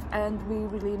expensive, and we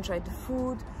really enjoyed the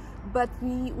food, but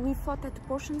we thought that the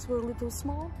portions were a little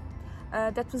small.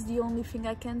 That was the only thing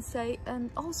I can say, and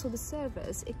also the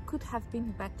service, it could have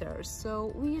been better.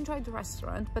 So we enjoyed the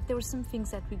restaurant, but there were some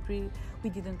things that we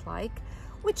didn't like,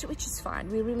 which is fine.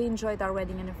 We really enjoyed our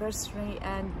wedding anniversary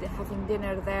and having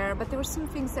dinner there, but there were some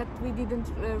things that we didn't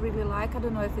really like. I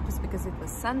don't know if it was because it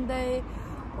was Sunday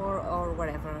or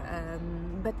whatever,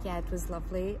 but yeah, it was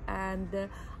lovely. And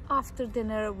after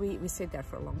dinner we stayed there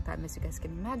for a long time, as you guys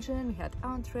can imagine. We had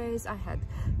entrees. I had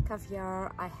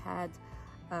caviar. I had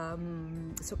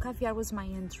so caviar was my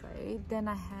entree. Then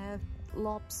I had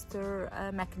lobster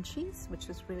mac and cheese, which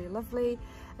was really lovely.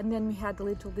 And then we had a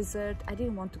little dessert. I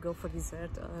didn't want to go for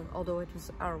dessert, although it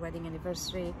was our wedding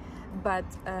anniversary, but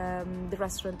the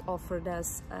restaurant offered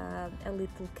us a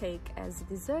little cake as a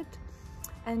dessert.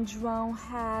 And João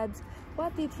had,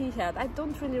 what did he have? I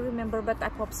don't really remember, but I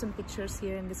popped some pictures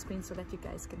here in the screen so that you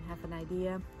guys can have an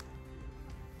idea.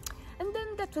 And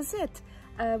then that was it.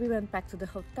 We went back to the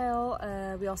hotel.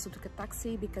 We also took a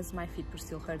taxi because my feet were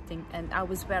still hurting, and I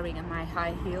was wearing my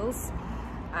high heels.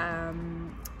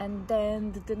 And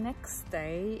then the next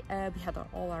day we had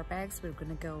all our bags. We were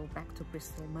gonna go back to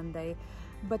Bristol Monday,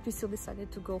 but we still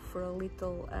decided to go for a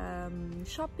little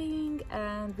shopping,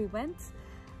 and we went.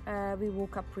 We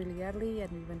woke up really early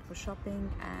and we went for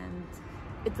shopping, and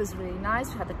it was really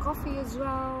nice. We had a coffee as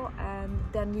well, and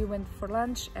then we went for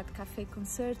lunch at Caffe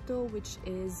Concerto, which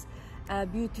is a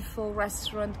beautiful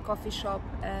restaurant, coffee shop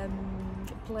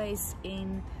place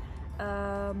in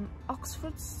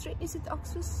Oxford Street. Is it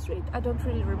Oxford Street? I don't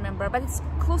really remember, but it's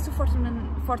close to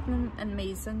Fortnum and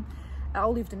Mason.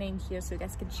 I'll leave the name here so you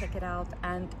guys can check it out.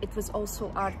 And it was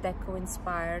also Art Deco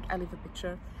inspired. I'll leave a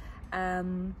picture.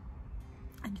 And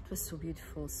it was so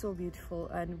beautiful.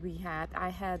 And I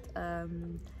had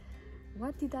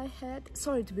what did I had?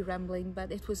 Sorry to be rambling,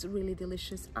 but it was really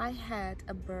delicious. I had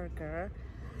a burger,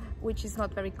 which is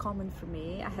not very common for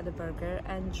me. I had a burger,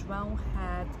 and João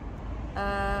had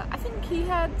I think he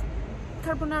had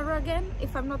carbonara again,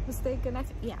 if I'm not mistaken.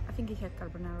 Yeah, I think he had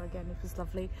carbonara again. It was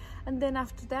lovely. And then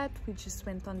after that we just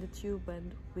went on the tube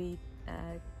and we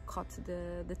caught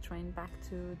the train back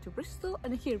to Bristol,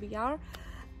 and here we are,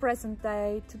 present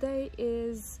day. Today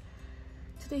is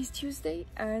Tuesday,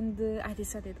 and I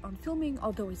decided on filming,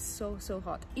 although it's so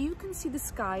hot. You can see the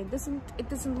sky. It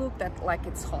doesn't look that like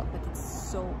it's hot, but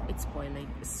it's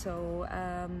boiling. So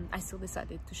I still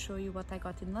decided to show you what I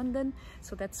got in London.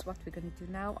 So that's what we're gonna do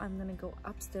now. I'm gonna go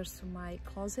upstairs to my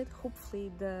closet.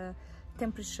 Hopefully the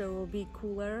temperature will be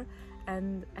cooler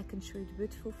and I can show you the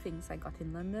beautiful things I got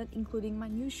in London, including my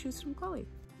new shoes from Chloe.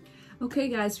 Okay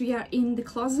guys, we are in the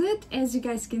closet, as you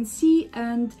guys can see,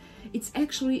 and it's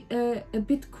actually a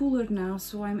bit cooler now,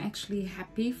 so I'm actually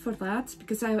happy for that,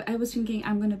 because I was thinking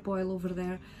I'm gonna boil over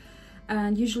there,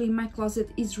 and usually my closet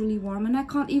is really warm, and I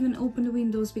can't even open the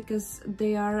windows because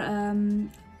they are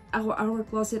our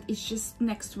closet is just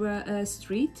next to a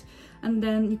street, and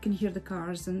then you can hear the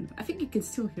cars, and I think you can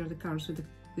still hear the cars with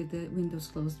the windows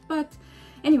closed. But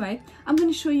anyway, I'm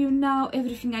going to show you now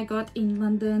everything I got in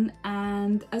London,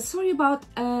 and sorry about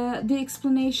the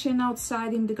explanation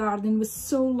outside in the garden was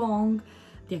so long.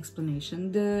 The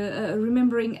explanation,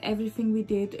 remembering everything we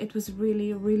did, it was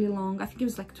really long. I think it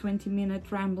was like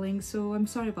 20-minute rambling, so I'm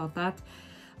sorry about that.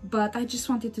 But I just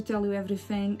wanted to tell you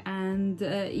everything, and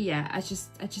yeah, I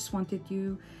just wanted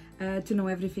you to know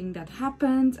everything that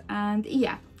happened. And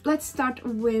yeah, let's start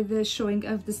with the showing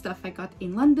of the stuff I got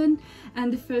in London.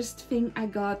 And the first thing I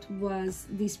got was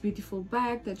this beautiful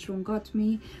bag that Ron got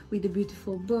me with a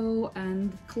beautiful bow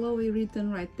and Chloe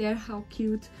written right there. How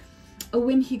cute.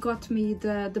 When he got me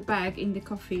the bag in the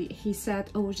coffee, he said,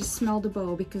 oh, just smell the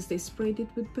bow, because they sprayed it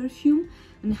with perfume.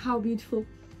 And how beautiful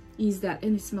is that?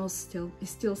 And it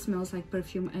still smells like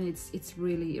perfume, and it's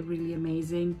really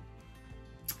amazing.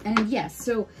 And yes,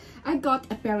 so I got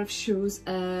a pair of shoes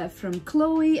from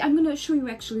Chloe. I'm gonna show you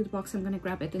actually the box. I'm gonna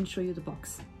grab it and show you the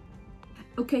box.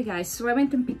 Okay guys, so I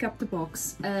went and picked up the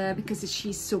box because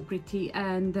she's so pretty,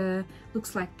 and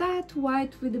looks like that,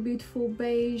 white with a beautiful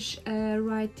beige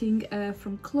writing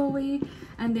from Chloe.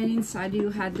 And then inside you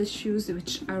had the shoes,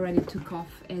 which I already took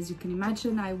off, as you can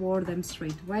imagine. I wore them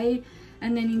straight away.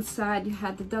 And then inside you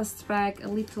had the dust bag, a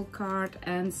little card,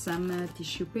 and some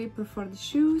tissue paper for the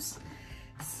shoes.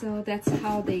 So that's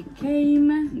how they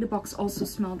came. The box also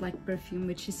smelled like perfume,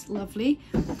 which is lovely.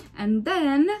 And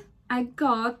then I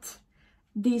got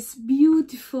this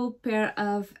beautiful pair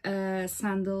of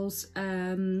sandals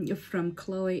from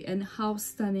Chloe, and how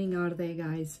stunning are they,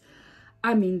 guys?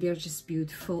 I mean, they're just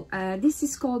beautiful. This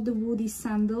is called the Woody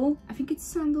Sandal. I think it's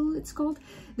sandal, it's called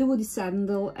the Woody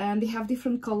Sandal, and they have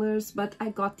different colors, but I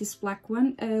got this black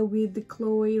one with the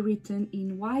Chloe written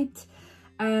in white,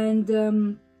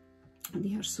 and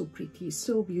they are so pretty,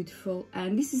 so beautiful.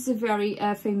 And this is a very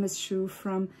famous shoe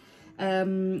from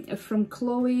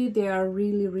Chloe. They are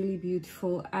really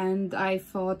beautiful, and I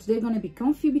thought they're gonna be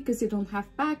comfy because they don't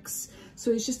have backs,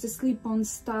 so it's just a slip-on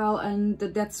style, and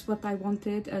that's what I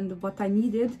wanted and what I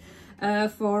needed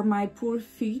for my poor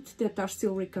feet that are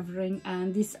still recovering.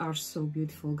 And these are so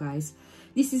beautiful, guys.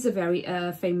 This is a very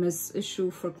famous shoe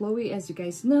for Chloe, as you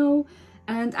guys know.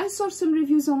 And I saw some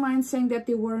reviews online saying that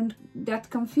they weren't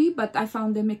that comfy, but I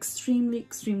found them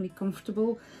extremely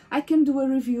comfortable. I can do a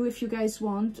review if you guys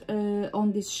want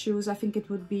on these shoes. I think it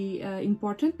would be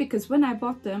important, because when I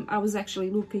bought them, I was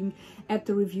actually looking at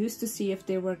the reviews to see if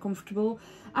they were comfortable.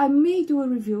 I may do a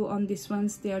review on these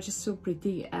ones. They are just so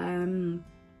pretty.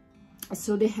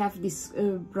 So they have this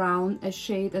brown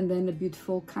shade, and then a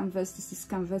beautiful canvas. This is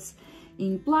canvas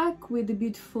in black with the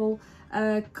beautiful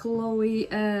Chloe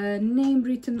name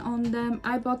written on them.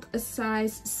 I bought a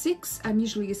size 6. I'm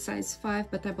usually a size 5,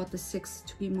 but I bought a 6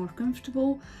 to be more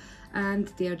comfortable,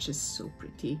 and they are just so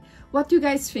pretty. What do you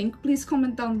guys think? Please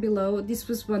comment down below. This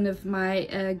was one of my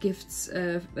gifts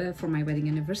for my wedding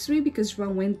anniversary, because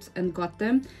Ron went and got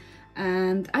them,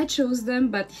 and I chose them,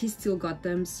 but he still got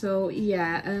them. So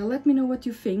yeah, let me know what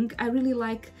you think. I really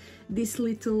like this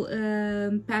little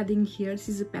padding here. This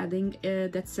is a padding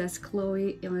that says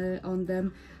Chloe on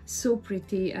them. So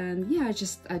pretty. And yeah, I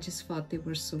just thought they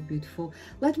were so beautiful.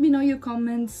 Let me know your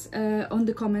comments on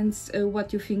the comments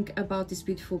what you think about this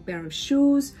beautiful pair of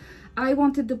shoes. I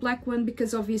wanted the black one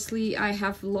because obviously I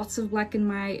have lots of black in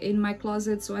my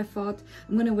closet, so I thought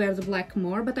I'm gonna wear the black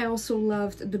more. But I also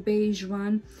loved the beige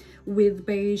one with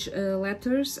beige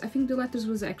letters. I think the letters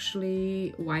was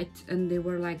actually white, and they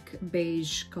were like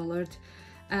beige colored.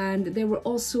 And there were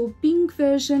also pink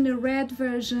version, a red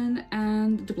version,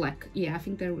 and the black. Yeah, I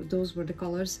think those were the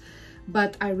colors.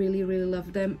 but I really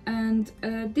love them. And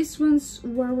these ones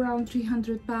were around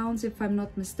 £300 if I'm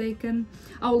not mistaken.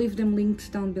 I'll leave them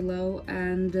linked down below,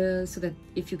 and so that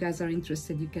if you guys are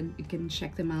interested, you can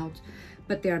check them out.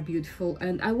 But they are beautiful,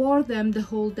 and I wore them the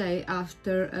whole day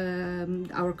after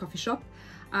our coffee shop.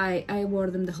 I wore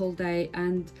them the whole day,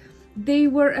 and they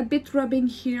were a bit rubbing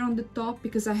here on the top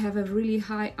because I have a really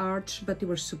high arch, but they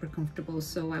were super comfortable,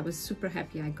 so I was super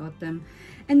happy I got them.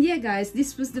 And yeah guys,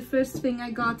 this was the first thing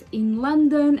I got in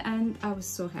London, and I was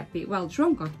so happy. Well,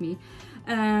 Jerome got me,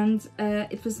 and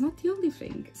it was not the only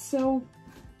thing. So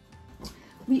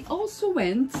we also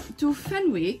went to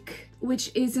Fenwick,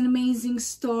 which is an amazing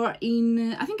store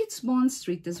in, I think it's Bond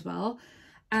Street as well.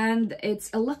 And it's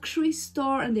a luxury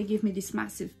store, and they give me this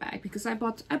massive bag because I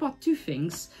bought two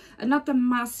things. Not a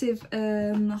massive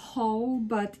haul,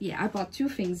 but yeah, I bought two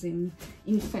things in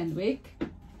Fenwick.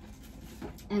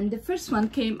 And the first one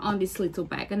came on this little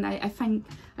bag, and I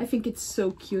think it's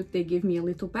so cute. They give me a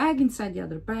little bag inside the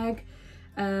other bag.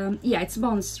 Yeah, it's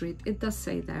Bond Street. It does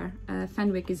say there.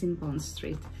 Fenwick is in Bond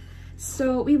Street.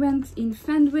 So we went in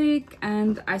Fenwick,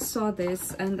 and I saw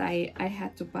this, and I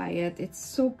had to buy it. It's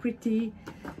so pretty,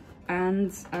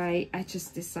 and I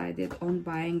just decided on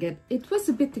buying it. It was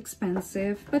a bit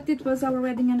expensive, but it was our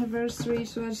wedding anniversary,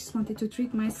 so I just wanted to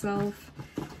treat myself.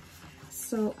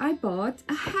 So I bought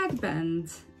a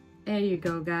headband. There you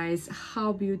go, guys.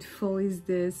 How beautiful is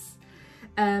this?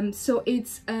 So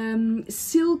it's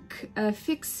silk,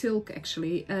 fixed silk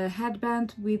actually, a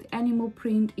headband with animal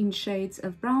print in shades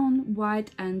of brown,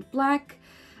 white and black,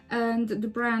 and the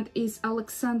brand is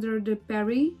Alexandre de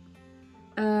Paris.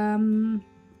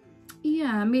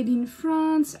 Yeah, made in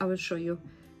France. I will show you.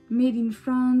 Made in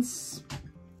France.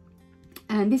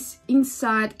 And this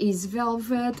inside is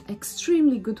velvet,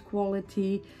 extremely good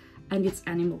quality, and it's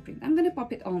animal print. I'm gonna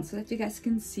pop it on so that you guys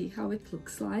can see how it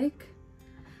looks like.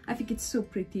 I think it's so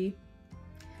pretty,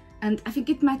 and I think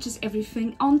it matches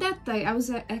everything. On that day I was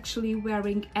actually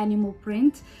wearing animal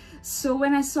print, so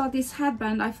when I saw this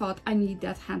headband I thought I need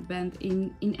that headband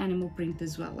in animal print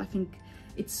as well. I think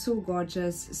it's so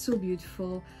gorgeous, so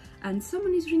beautiful. And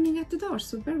someone is ringing at the door,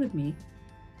 so bear with me.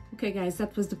 Okay guys,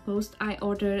 that was the post. I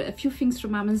ordered a few things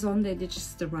from Amazon. They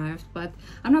just arrived, but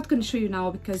I'm not going to show you now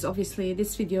because obviously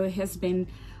this video has been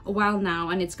a while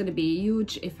now and it's going to be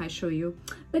huge if I show you.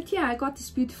 But yeah, I got this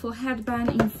beautiful headband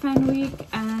in Fenwick,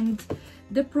 and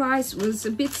the price was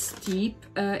a bit steep.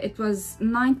 It was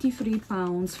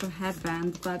 £93 for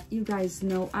headband, but you guys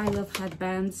know I love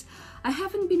headbands. I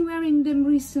haven't been wearing them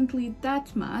recently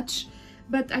that much,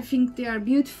 but I think they are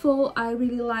beautiful. I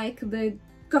really like the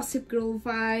Gossip Girl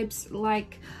vibes,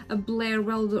 like a Blair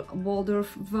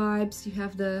Waldorf vibes. You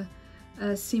have the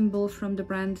symbol from the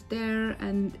brand there,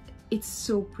 and it's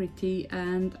so pretty,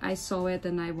 and I saw it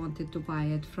and I wanted to buy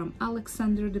it from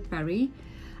Alexandre de Paris.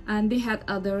 And they had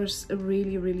others,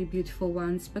 really beautiful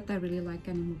ones, but I really like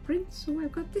animal print, so I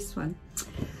got this one.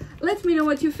 Let me know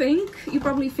what you think. You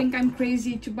probably think I'm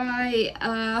crazy to buy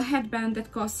a headband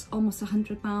that costs almost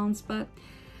 £100, but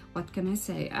what can I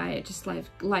say? I just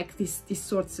like these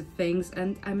sorts of things.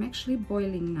 And I'm actually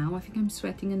boiling now. I think I'm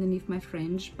sweating underneath my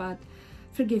fringe, but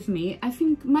forgive me. I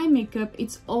think my makeup,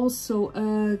 it's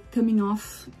also coming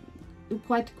off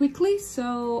quite quickly,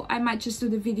 so I might just do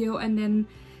the video and then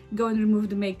go and remove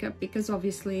the makeup, because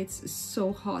obviously it's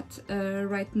so hot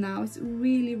right now. It's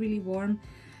really warm.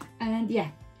 And yeah,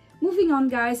 moving on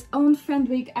guys, on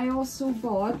Fenwick I also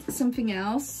bought something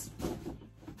else.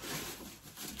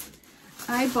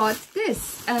 I bought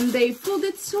this, and they pulled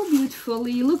it so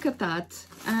beautifully. Look at that.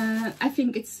 I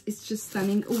think it's just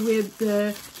stunning, with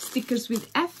the stickers with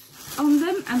F on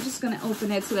them. I'm just gonna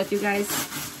open it so that you guys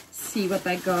see what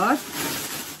I got.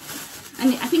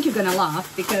 And I think you're gonna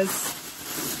laugh because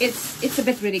it's a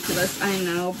bit ridiculous, I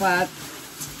know, but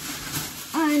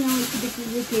I know it's a bit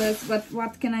ridiculous, but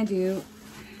what can I do?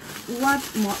 What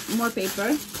more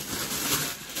paper?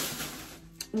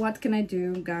 What can I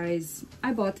do, guys?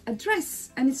 I bought a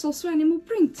dress, and it's also animal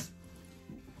print.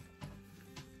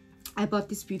 I bought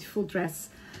this beautiful dress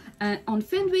on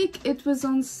Fenwick. It was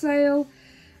on sale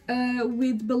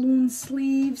with balloon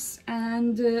sleeves,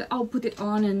 and I'll put it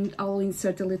on and I'll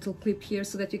insert a little clip here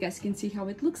so that you guys can see how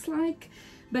it looks like.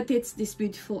 But it's this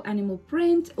beautiful animal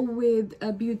print with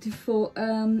a beautiful,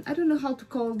 I don't know how to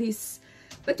call this,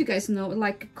 but you guys know,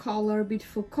 like a collar,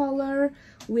 beautiful collar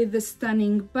with a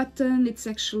stunning button. It's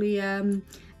actually a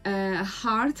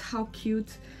heart. How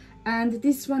cute. And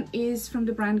this one is from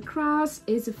the brand Cras.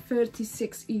 Is a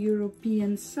 36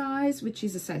 European size, which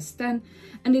is a size 10,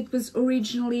 and it was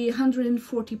originally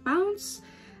 £140.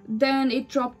 then it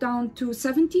dropped down to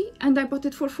 70 and I bought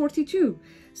it for 42.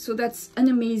 So that's an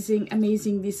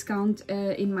amazing discount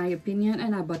in my opinion,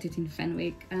 and I bought it in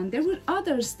Fenwick. And there were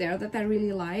others there that I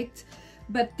really liked,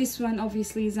 but this one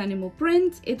obviously is animal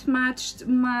print. It matched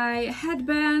my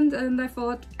headband and I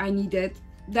thought I need it,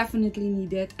 definitely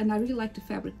need it. And I really like the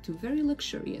fabric too, very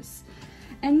luxurious.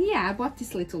 And yeah, I bought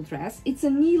this little dress. It's a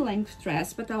knee-length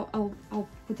dress, but I'll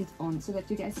put it on so that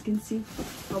you guys can see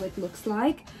how it looks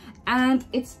like. And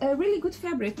it's a really good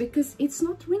fabric because it's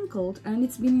not wrinkled and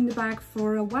it's been in the bag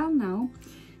for a while now.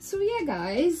 So yeah,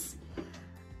 guys.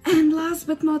 And last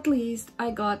but not least, I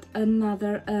got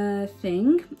another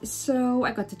thing. So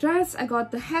I got the dress, I got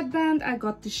the headband, I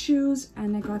got the shoes,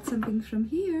 and I got something from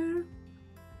here.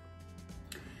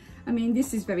 I mean,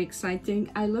 this is very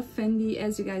exciting. I love Fendi,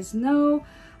 as you guys know.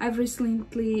 I've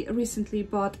recently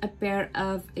bought a pair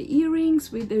of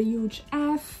earrings with a huge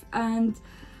F, and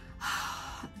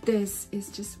this is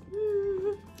just...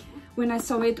 When I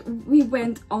saw it, we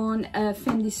went on a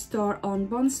Fendi store on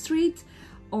Bond Street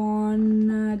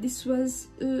on... this was...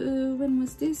 when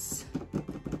was this?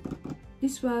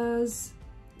 This was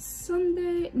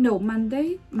Sunday? No,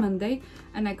 Monday.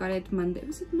 And I got it Monday.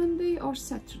 Was it Monday or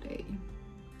Saturday?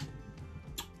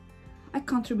 I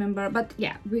can't remember, but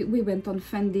yeah, we went on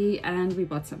Fendi and we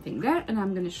bought something there, and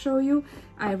I'm gonna show you.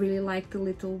 I really like the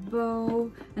little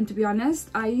bow, and to be honest,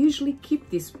 I usually keep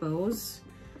these bows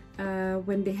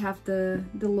when they have the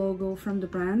logo from the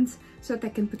brand, so that I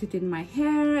can put it in my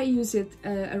hair, use it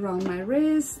around my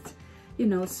wrist, you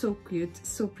know, so cute,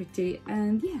 so pretty.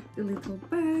 And yeah, the little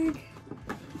bag.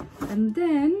 And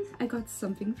then I got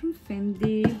something from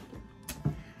Fendi.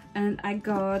 And I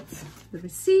got the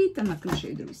receipt. I'm not going to show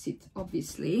you the receipt,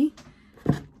 obviously,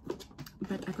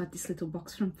 but I got this little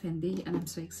box from Fendi and I'm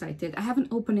so excited. I haven't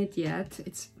opened it yet.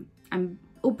 I'm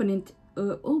opening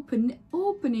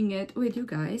it with you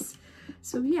guys.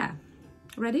 So yeah,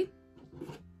 ready?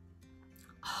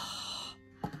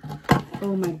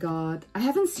 Oh my god, I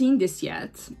haven't seen this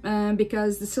yet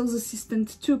because the sales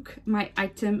assistant took my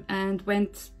item and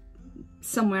went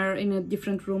somewhere in a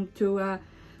different room to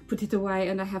put it away,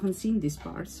 and I haven't seen this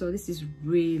part. So this is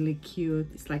really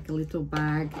cute. It's like a little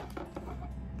bag.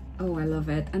 Oh, I love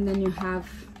it. And then you have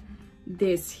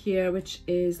this here, which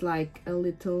is like a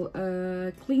little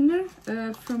cleaner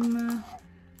from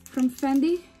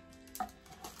Fendi.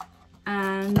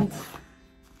 And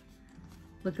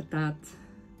look at that.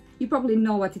 You probably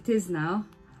know what it is now.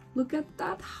 Look at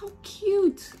that, how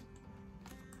cute.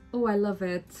 Oh, I love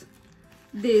it.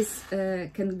 This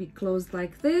can be closed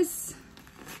like this.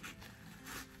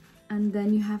 And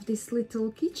then you have this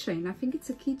little keychain. I think it's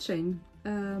a keychain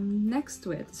next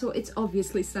to it. So it's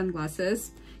obviously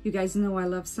sunglasses. You guys know I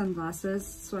love sunglasses.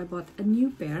 So I bought a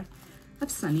new pair of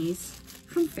sunnies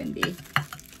from Fendi.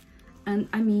 And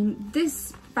I mean,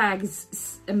 this bag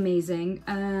is amazing.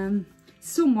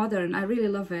 So modern. I really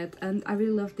love it. And I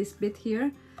really love this bit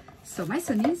here. So my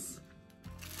sunnies,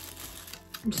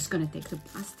 I'm just gonna take the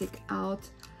plastic out,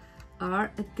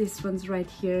 are these ones right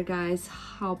here, guys.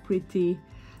 How pretty.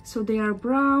 So they are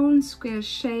brown, square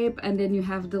shape, and then you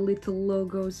have the little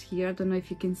logos here. I don't know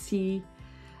if you can see.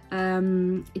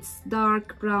 It's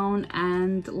dark brown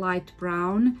and light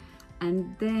brown.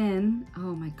 And then,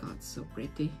 oh my god, so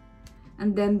pretty.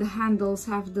 And then the handles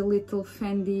have the little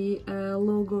Fendi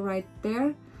logo right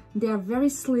there. They are very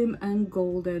slim and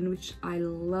golden, which I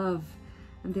love.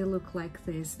 And they look like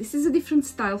this. This is a different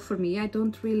style for me. I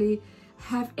don't really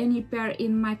have any pair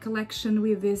in my collection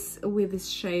with this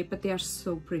shape, but they are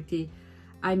so pretty.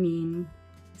 I mean,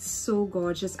 so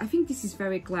gorgeous. I think this is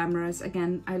very glamorous.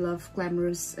 Again, I love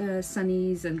glamorous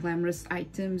sunnies and glamorous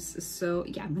items. So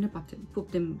yeah, I'm gonna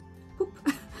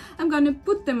I'm gonna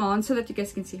put them on so that you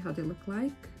guys can see how they look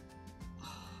like.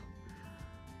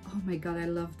 Oh my god, I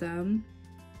love them.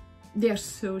 They are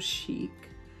so chic.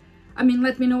 I mean,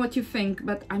 let me know what you think,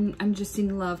 but I'm just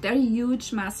in love. They're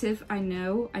huge, massive. I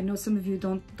know some of you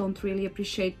don't really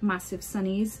appreciate massive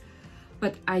sunnies,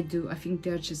 but I do. I think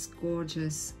they're just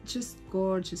gorgeous,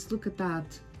 Look at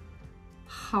that,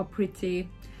 how pretty.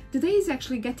 The day is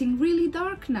actually getting really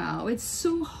dark now. It's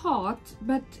so hot,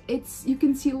 but you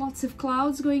can see lots of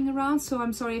clouds going around. So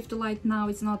I'm sorry if the light now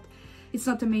is not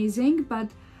amazing, but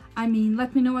I mean,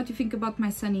 let me know what you think about my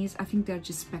sunnies. I think they're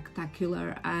just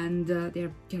spectacular, and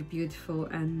they're beautiful,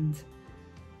 and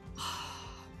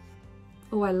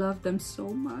oh, I love them so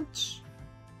much.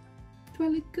 Do I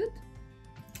look good?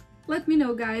 Let me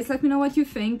know, guys. Let me know what you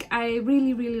think. I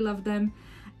really love them,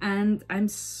 and I'm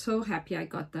so happy I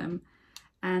got them.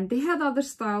 and they had other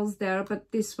styles there,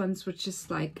 but these ones were just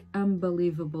like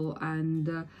unbelievable.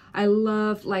 And I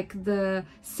love like the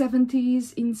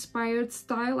 70s inspired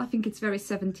style. I think it's very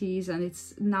 70s, and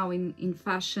it's now in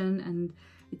fashion, and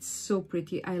it's so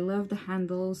pretty. I love the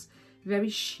handles, very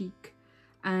chic,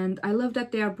 and I love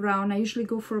that they are brown. I usually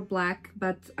go for black,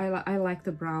 but I like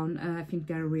the brown. I think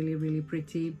they're really, really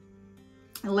pretty.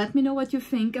 Let me know what you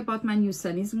think about my new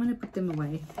sunnies. I'm gonna put them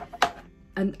away.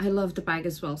 And I love the bag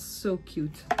as well, so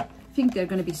cute. I think they're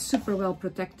gonna be super well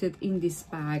protected in this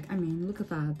bag. I mean, look at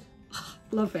that.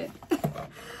 Love it.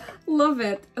 Love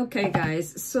it. Okay,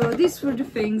 guys, so these were the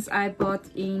things I bought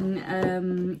in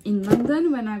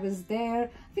London when I was there.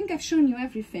 I think I've shown you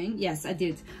everything. Yes, I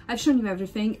did. I've shown you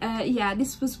everything. Yeah,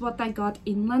 this was what I got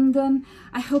in London.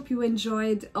 I hope you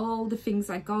enjoyed all the things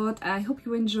I got. I hope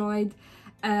you enjoyed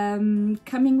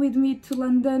coming with me to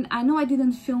London. I know I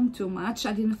didn't film too much,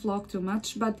 I didn't vlog too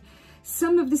much, but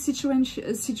some of the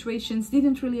situations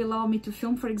didn't really allow me to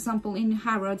film. For example, in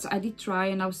Harrods I did try,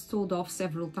 and I was told off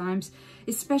several times,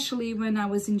 especially when I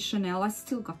was in Chanel. I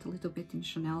still got a little bit in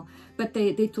Chanel, but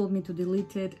they told me to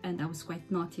delete it, and I was quite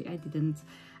naughty, I didn't.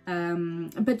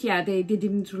 But yeah, they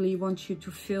didn't really want you to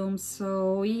film,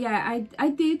 so yeah, I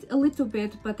did a little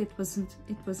bit, but it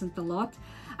wasn't a lot.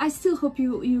 I still hope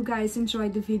you guys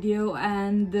enjoyed the video,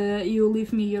 and you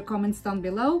leave me your comments down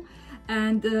below,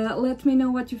 and let me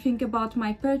know what you think about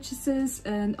my purchases,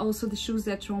 and also the shoes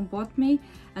that Ron bought me.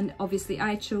 And obviously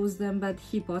I chose them, but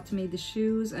he bought me the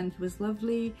shoes, and he was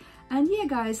lovely. And yeah,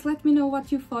 guys, let me know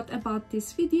what you thought about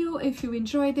this video. If you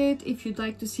enjoyed it, if you'd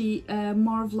like to see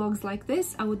more vlogs like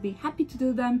this, I would be happy to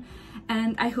do them.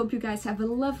 And I hope you guys have a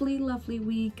lovely, lovely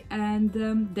week and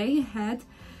day ahead.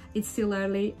 It's still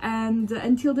early, and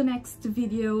until the next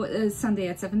video, Sunday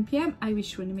at 7 p.m, I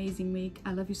wish you an amazing week.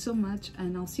 I love you so much,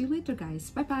 and I'll see you later, guys.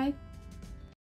 Bye bye.